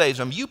 God saves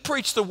them. You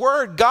preach the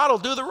word, God will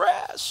do the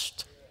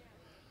rest.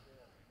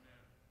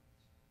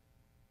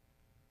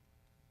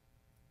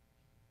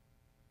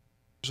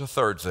 There's a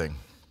third thing.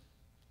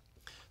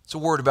 It's a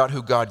word about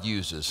who God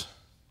uses.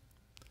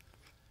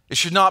 It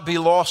should not be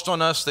lost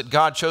on us that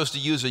God chose to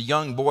use a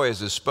young boy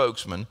as his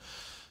spokesman.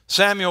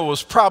 Samuel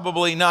was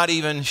probably not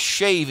even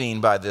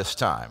shaving by this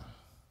time.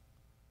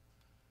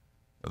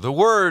 The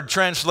word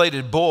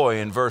translated boy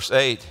in verse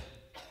 8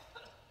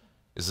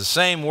 is the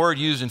same word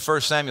used in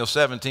 1 Samuel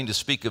 17 to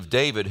speak of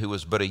David, who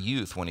was but a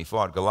youth when he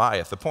fought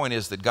Goliath. The point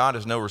is that God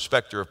is no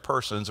respecter of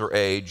persons or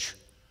age.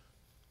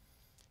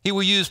 He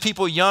will use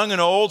people young and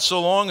old so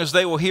long as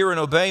they will hear and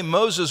obey.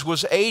 Moses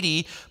was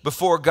 80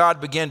 before God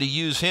began to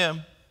use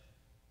him.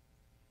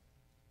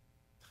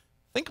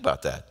 Think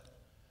about that.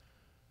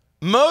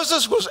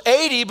 Moses was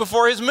 80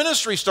 before his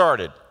ministry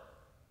started.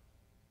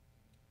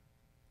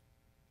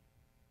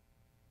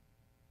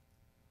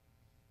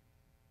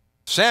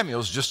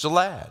 Samuel's just a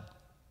lad.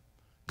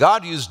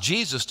 God used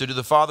Jesus to do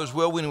the Father's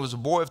will when he was a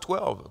boy of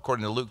 12,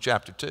 according to Luke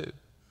chapter 2.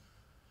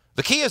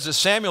 The key is that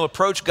Samuel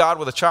approached God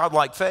with a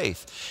childlike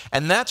faith.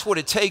 And that's what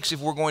it takes if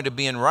we're going to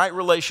be in right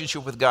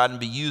relationship with God and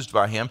be used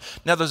by him.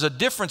 Now, there's a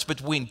difference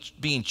between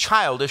being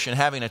childish and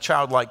having a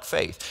childlike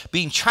faith.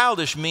 Being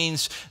childish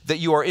means that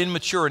you are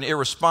immature and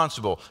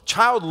irresponsible.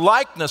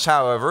 Childlikeness,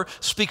 however,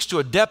 speaks to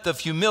a depth of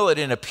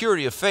humility and a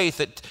purity of faith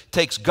that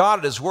takes God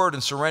at his word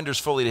and surrenders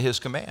fully to his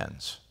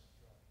commands.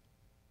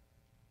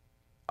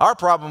 Our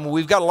problem,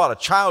 we've got a lot of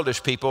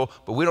childish people,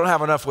 but we don't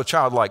have enough with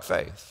childlike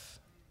faith.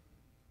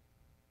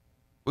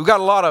 We've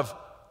got a lot of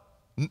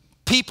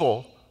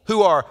people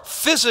who are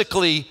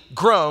physically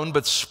grown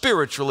but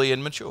spiritually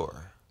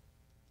immature.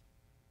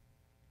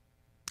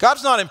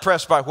 God's not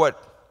impressed by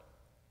what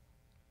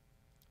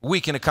we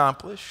can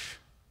accomplish.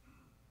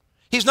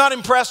 He's not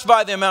impressed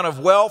by the amount of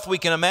wealth we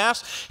can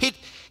amass.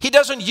 He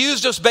doesn't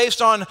use us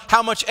based on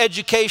how much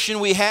education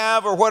we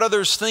have or what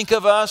others think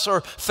of us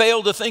or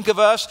fail to think of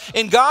us.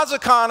 In God's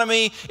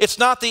economy, it's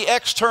not the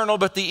external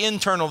but the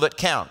internal that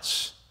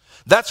counts.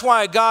 That's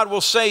why God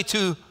will say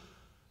to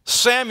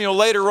Samuel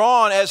later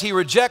on, as he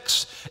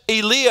rejects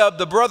Eliab,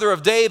 the brother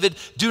of David,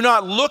 do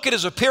not look at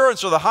his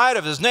appearance or the height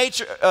of his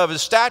nature, of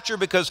his stature,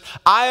 because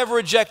I have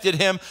rejected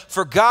him.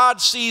 For God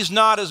sees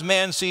not as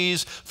man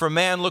sees, for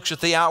man looks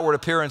at the outward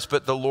appearance,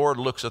 but the Lord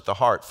looks at the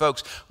heart.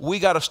 Folks, we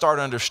got to start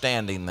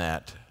understanding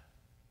that.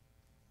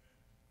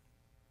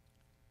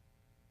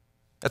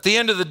 At the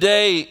end of the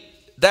day,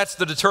 that's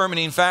the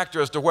determining factor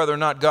as to whether or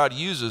not God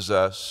uses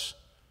us.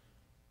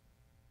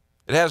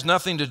 It has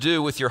nothing to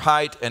do with your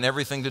height and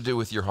everything to do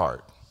with your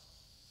heart.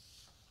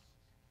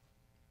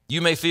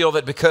 You may feel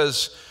that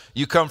because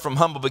you come from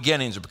humble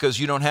beginnings or because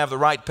you don't have the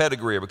right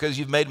pedigree or because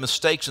you've made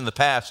mistakes in the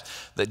past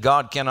that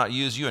God cannot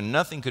use you, and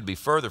nothing could be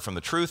further from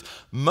the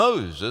truth.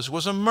 Moses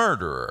was a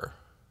murderer,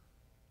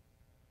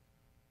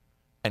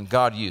 and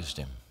God used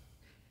him.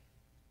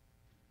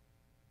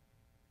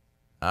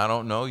 I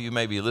don't know, you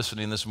may be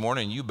listening this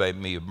morning, you may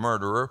be a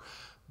murderer,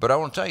 but I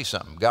want to tell you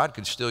something. God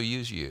can still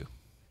use you.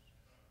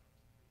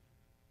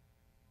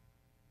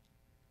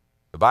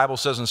 The Bible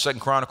says in 2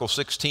 Chronicles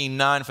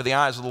 16:9, for the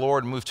eyes of the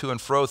Lord move to and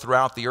fro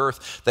throughout the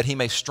earth, that he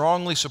may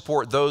strongly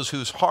support those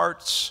whose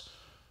hearts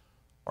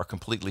are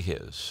completely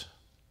his.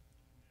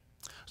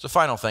 There's a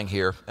final thing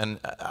here, and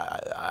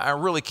I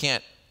really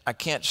can't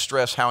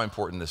stress how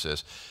important this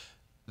is.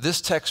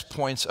 This text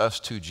points us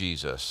to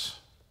Jesus.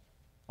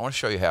 I want to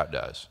show you how it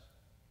does.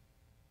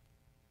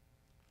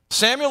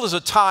 Samuel is a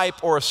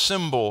type or a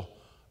symbol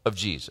of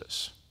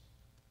Jesus.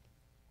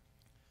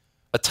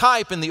 A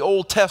type in the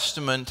Old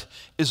Testament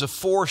is a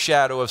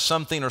foreshadow of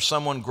something or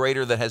someone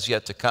greater that has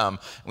yet to come.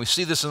 And we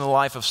see this in the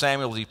life of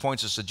Samuel as he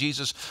points us to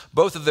Jesus.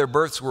 Both of their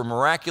births were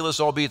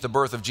miraculous, albeit the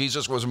birth of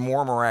Jesus was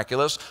more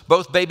miraculous.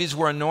 Both babies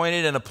were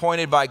anointed and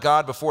appointed by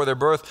God before their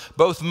birth.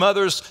 Both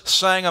mothers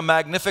sang a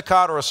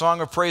Magnificat or a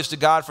song of praise to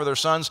God for their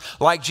sons.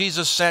 Like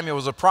Jesus, Samuel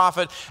was a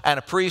prophet and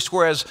a priest,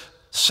 whereas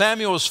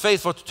Samuel was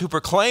faithful to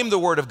proclaim the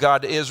word of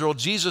God to Israel.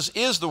 Jesus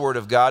is the word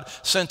of God,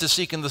 sent to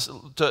seek and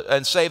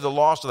save the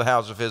lost of the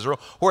house of Israel.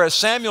 Whereas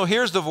Samuel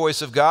hears the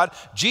voice of God,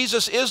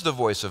 Jesus is the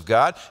voice of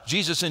God.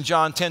 Jesus in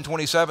John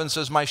 10:27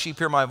 says, my sheep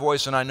hear my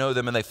voice, and I know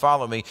them, and they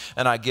follow me,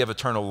 and I give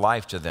eternal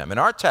life to them. In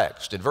our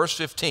text, in verse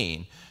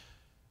 15,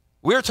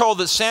 we're told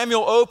that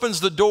Samuel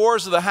opens the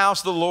doors of the house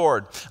of the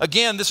Lord.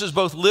 Again, this is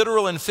both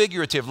literal and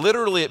figurative.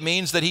 Literally, it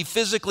means that he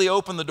physically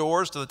opened the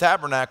doors to the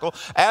tabernacle,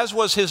 as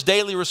was his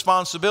daily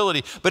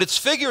responsibility. But it's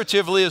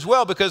figuratively as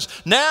well, because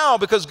now,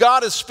 because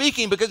God is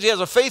speaking, because he has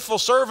a faithful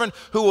servant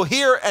who will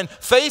hear and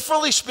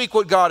faithfully speak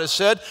what God has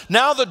said,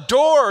 now the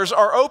doors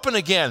are open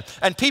again,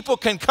 and people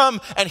can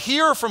come and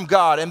hear from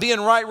God and be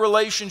in right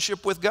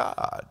relationship with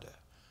God.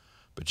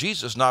 But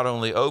Jesus not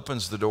only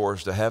opens the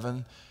doors to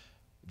heaven,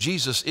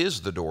 Jesus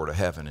is the door to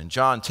heaven. In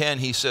John 10,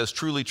 he says,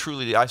 truly,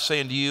 truly, I say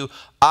unto you,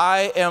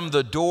 I am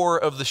the door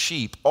of the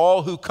sheep.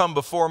 All who come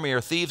before me are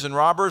thieves and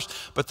robbers,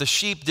 but the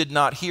sheep did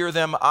not hear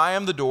them. I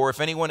am the door. If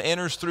anyone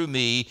enters through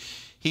me,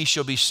 he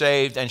shall be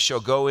saved and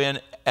shall go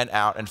in and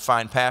out and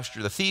find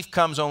pasture. The thief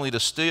comes only to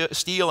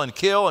steal and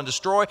kill and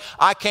destroy.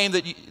 I came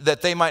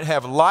that they might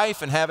have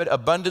life and have it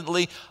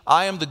abundantly.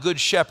 I am the good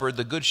shepherd.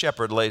 The good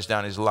shepherd lays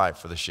down his life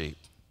for the sheep.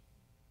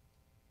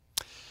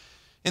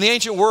 In the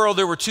ancient world,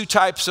 there were two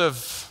types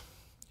of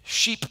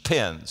sheep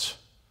pens.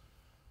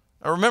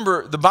 Now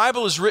remember, the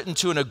Bible is written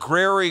to an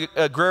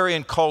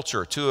agrarian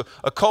culture, to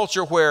a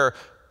culture where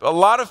a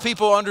lot of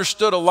people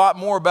understood a lot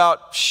more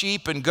about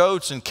sheep and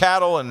goats and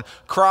cattle and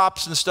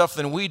crops and stuff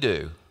than we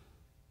do.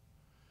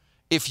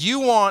 If you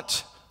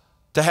want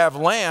to have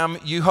lamb,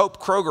 you hope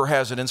Kroger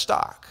has it in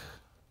stock.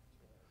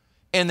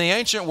 In the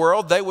ancient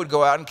world, they would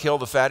go out and kill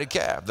the fatted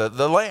calf,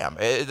 the lamb.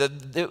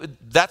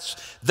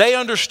 They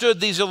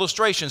understood these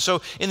illustrations.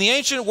 So in the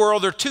ancient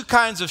world, there are two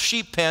kinds of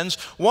sheep pens.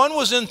 One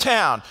was in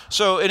town,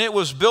 and it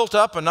was built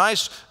up a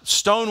nice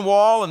stone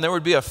wall, and there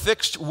would be a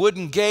fixed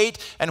wooden gate.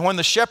 And when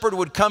the shepherd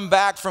would come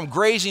back from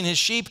grazing his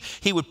sheep,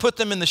 he would put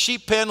them in the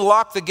sheep pen,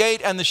 lock the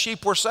gate, and the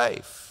sheep were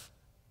safe.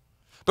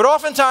 But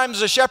oftentimes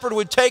the shepherd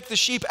would take the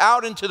sheep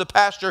out into the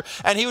pasture,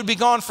 and he would be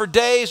gone for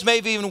days,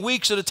 maybe even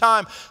weeks at a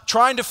time,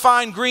 trying to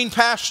find green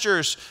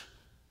pastures.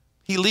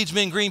 He leads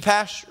me in green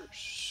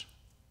pastures.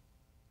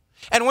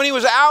 And when he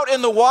was out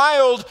in the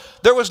wild,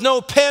 there was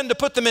no pen to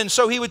put them in,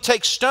 so he would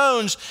take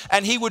stones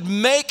and he would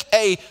make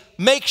a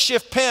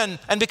makeshift pen.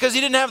 And because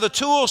he didn't have the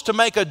tools to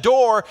make a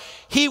door,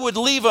 he would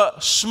leave a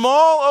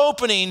small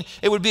opening.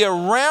 It would be a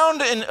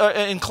round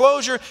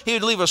enclosure. He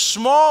would leave a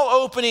small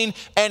opening,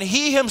 and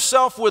he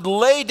himself would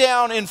lay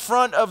down in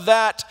front of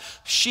that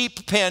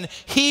sheep pen.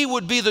 He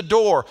would be the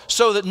door,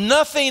 so that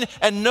nothing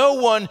and no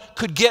one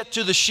could get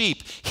to the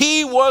sheep.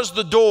 He was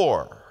the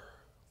door.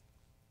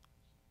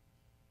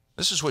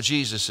 This is what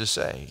Jesus is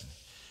saying.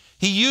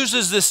 He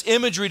uses this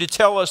imagery to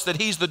tell us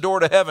that he's the door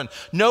to heaven.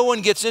 No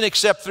one gets in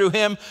except through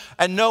him,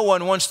 and no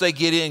one, once they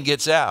get in,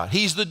 gets out.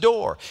 He's the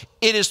door.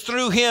 It is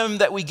through him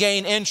that we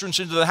gain entrance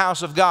into the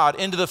house of God,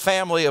 into the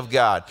family of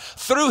God.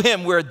 Through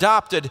him, we're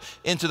adopted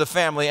into the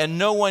family, and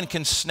no one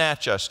can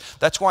snatch us.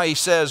 That's why he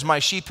says, my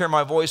sheep hear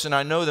my voice, and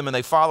I know them, and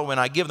they follow me,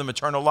 and I give them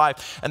eternal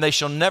life, and they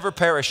shall never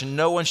perish, and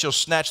no one shall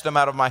snatch them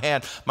out of my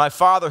hand. My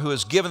Father who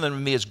has given them to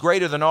me is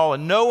greater than all,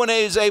 and no one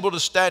is able to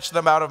snatch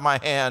them out of my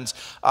hands.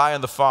 I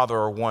and the Father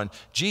are one.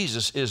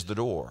 Jesus is the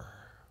door.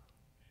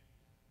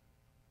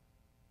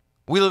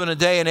 We live in a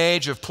day and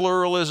age of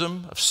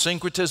pluralism, of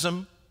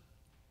syncretism.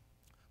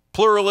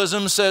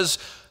 Pluralism says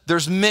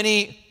there's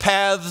many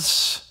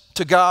paths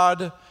to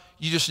God.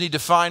 You just need to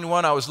find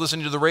one. I was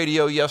listening to the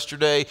radio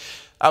yesterday.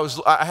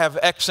 I have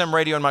XM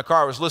radio in my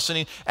car. I was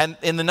listening, and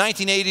in the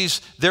 1980s,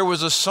 there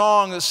was a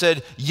song that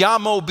said,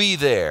 Yahmo be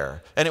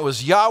there. And it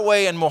was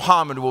Yahweh and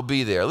Muhammad will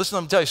be there. Listen,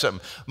 let me tell you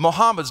something.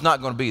 Muhammad's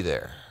not going to be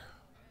there.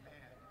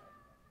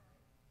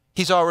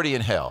 He's already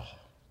in hell.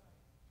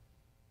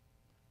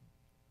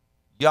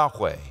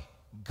 Yahweh,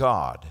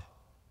 God,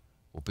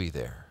 will be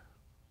there.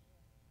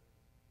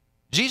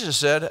 Jesus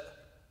said,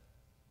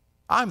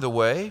 I'm the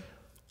way,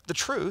 the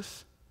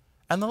truth,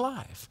 and the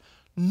life.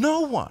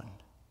 No one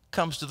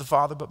comes to the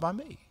Father but by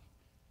me.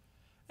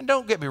 And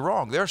don't get me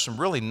wrong, there are some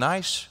really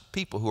nice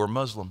people who are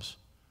Muslims,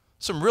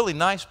 some really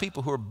nice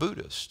people who are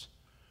Buddhists.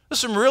 There's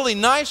some really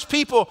nice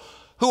people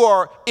who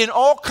are in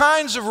all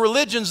kinds of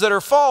religions that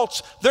are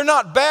false. They're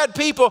not bad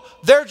people,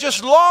 they're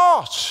just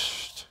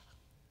lost.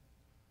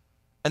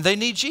 And they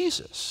need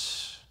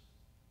Jesus.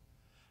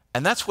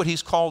 And that's what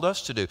he's called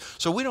us to do.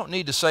 So we don't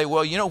need to say,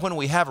 well, you know, when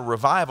we have a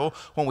revival,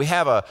 when we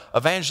have an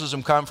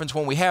evangelism conference,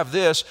 when we have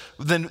this,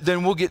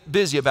 then we'll get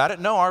busy about it.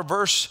 No, our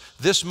verse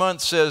this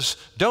month says,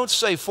 don't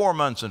say 4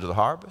 months into the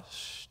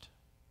harvest.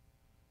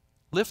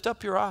 Lift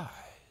up your eyes.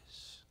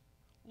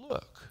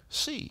 Look,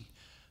 see,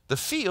 the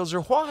fields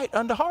are white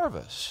unto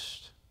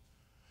harvest.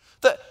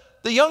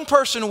 The young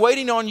person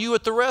waiting on you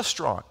at the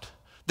restaurant,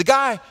 the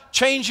guy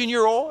changing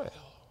your oil,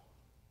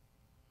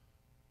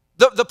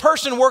 the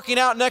person working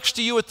out next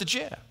to you at the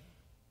gym.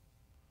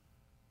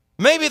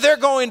 Maybe they're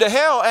going to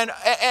hell,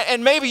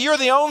 and maybe you're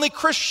the only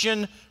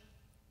Christian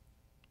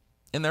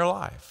in their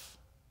life.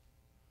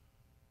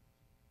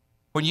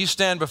 When you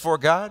stand before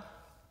God,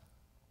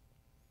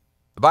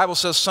 the Bible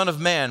says, Son of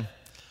man,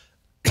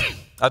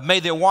 I've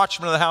made thee a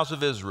watchman of the house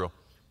of Israel.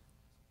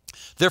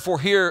 Therefore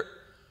hear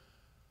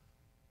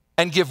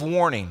and give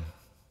warning.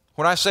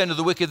 When I say unto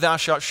the wicked, thou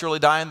shalt surely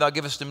die, and thou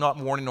givest him not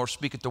warning, nor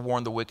speaketh to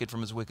warn the wicked from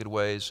his wicked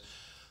ways,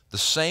 the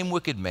same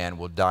wicked man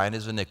will die in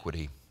his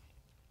iniquity,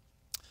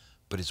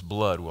 but his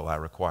blood will I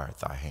require at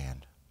thy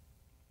hand.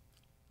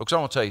 Folks, I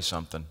want to tell you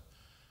something.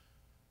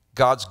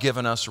 God's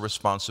given us a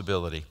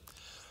responsibility.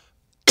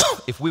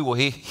 If we will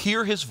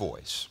hear his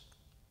voice,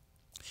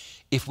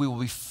 if we will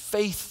be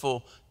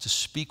faithful to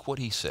speak what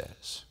he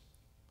says,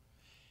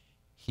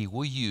 he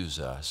will use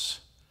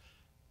us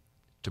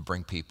to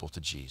bring people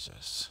to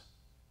Jesus.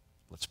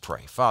 Let's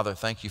pray. Father,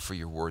 thank you for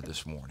your word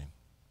this morning.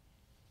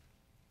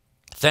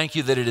 Thank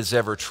you that it is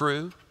ever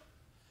true.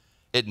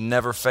 It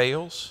never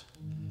fails.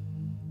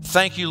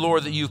 Thank you,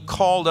 Lord, that you've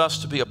called us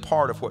to be a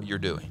part of what you're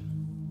doing.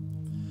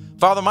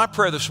 Father, my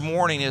prayer this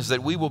morning is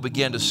that we will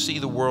begin to see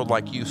the world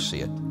like you see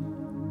it.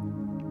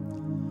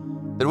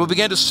 That we'll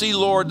begin to see,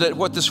 Lord, that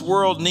what this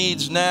world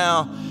needs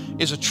now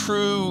is a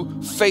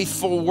true,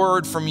 faithful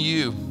word from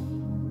you.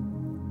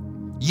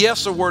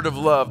 Yes, a word of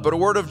love, but a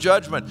word of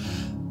judgment,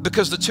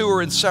 because the two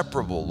are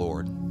inseparable,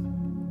 Lord.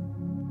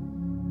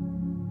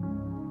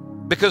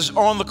 Because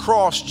on the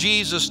cross,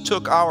 Jesus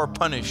took our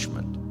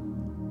punishment.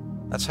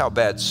 That's how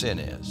bad sin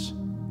is.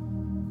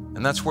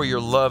 And that's where your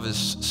love is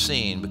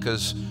seen,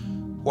 because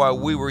while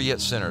we were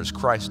yet sinners,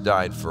 Christ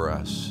died for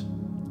us.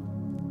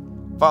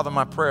 Father,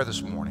 my prayer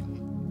this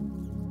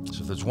morning is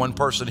if there's one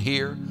person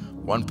here,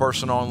 one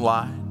person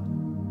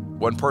online,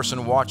 one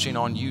person watching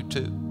on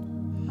YouTube,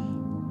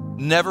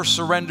 never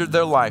surrendered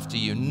their life to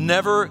you,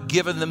 never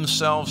given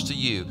themselves to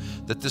you,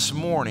 that this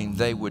morning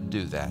they would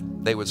do that.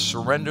 They would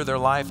surrender their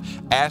life,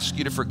 ask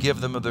you to forgive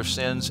them of their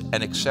sins,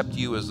 and accept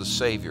you as the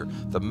Savior,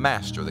 the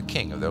Master, the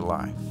King of their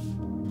life.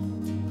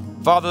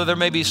 Father, there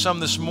may be some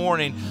this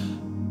morning,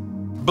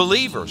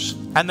 believers,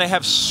 and they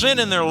have sin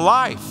in their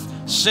life,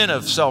 sin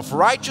of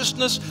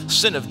self-righteousness,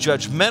 sin of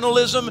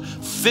judgmentalism,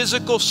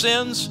 physical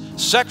sins,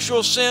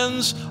 sexual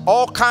sins,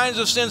 all kinds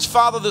of sins.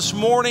 Father, this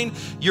morning,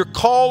 you're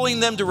calling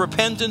them to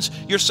repentance.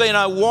 You're saying,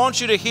 I want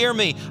you to hear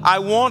me. I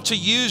want to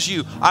use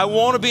you. I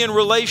want to be in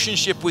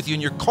relationship with you.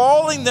 And you're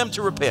calling them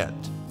to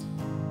repent.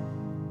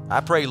 I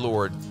pray,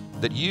 Lord,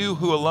 that you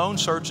who alone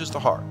searches the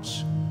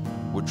hearts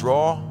would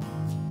draw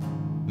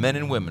men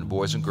and women,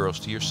 boys and girls,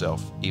 to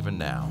yourself even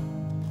now.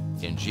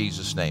 In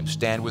Jesus' name,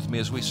 stand with me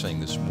as we sing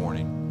this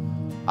morning.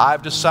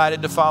 I've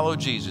decided to follow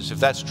Jesus. If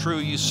that's true,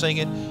 you sing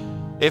it.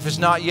 If it's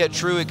not yet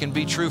true, it can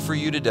be true for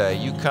you today.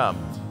 You come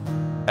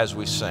as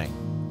we sing.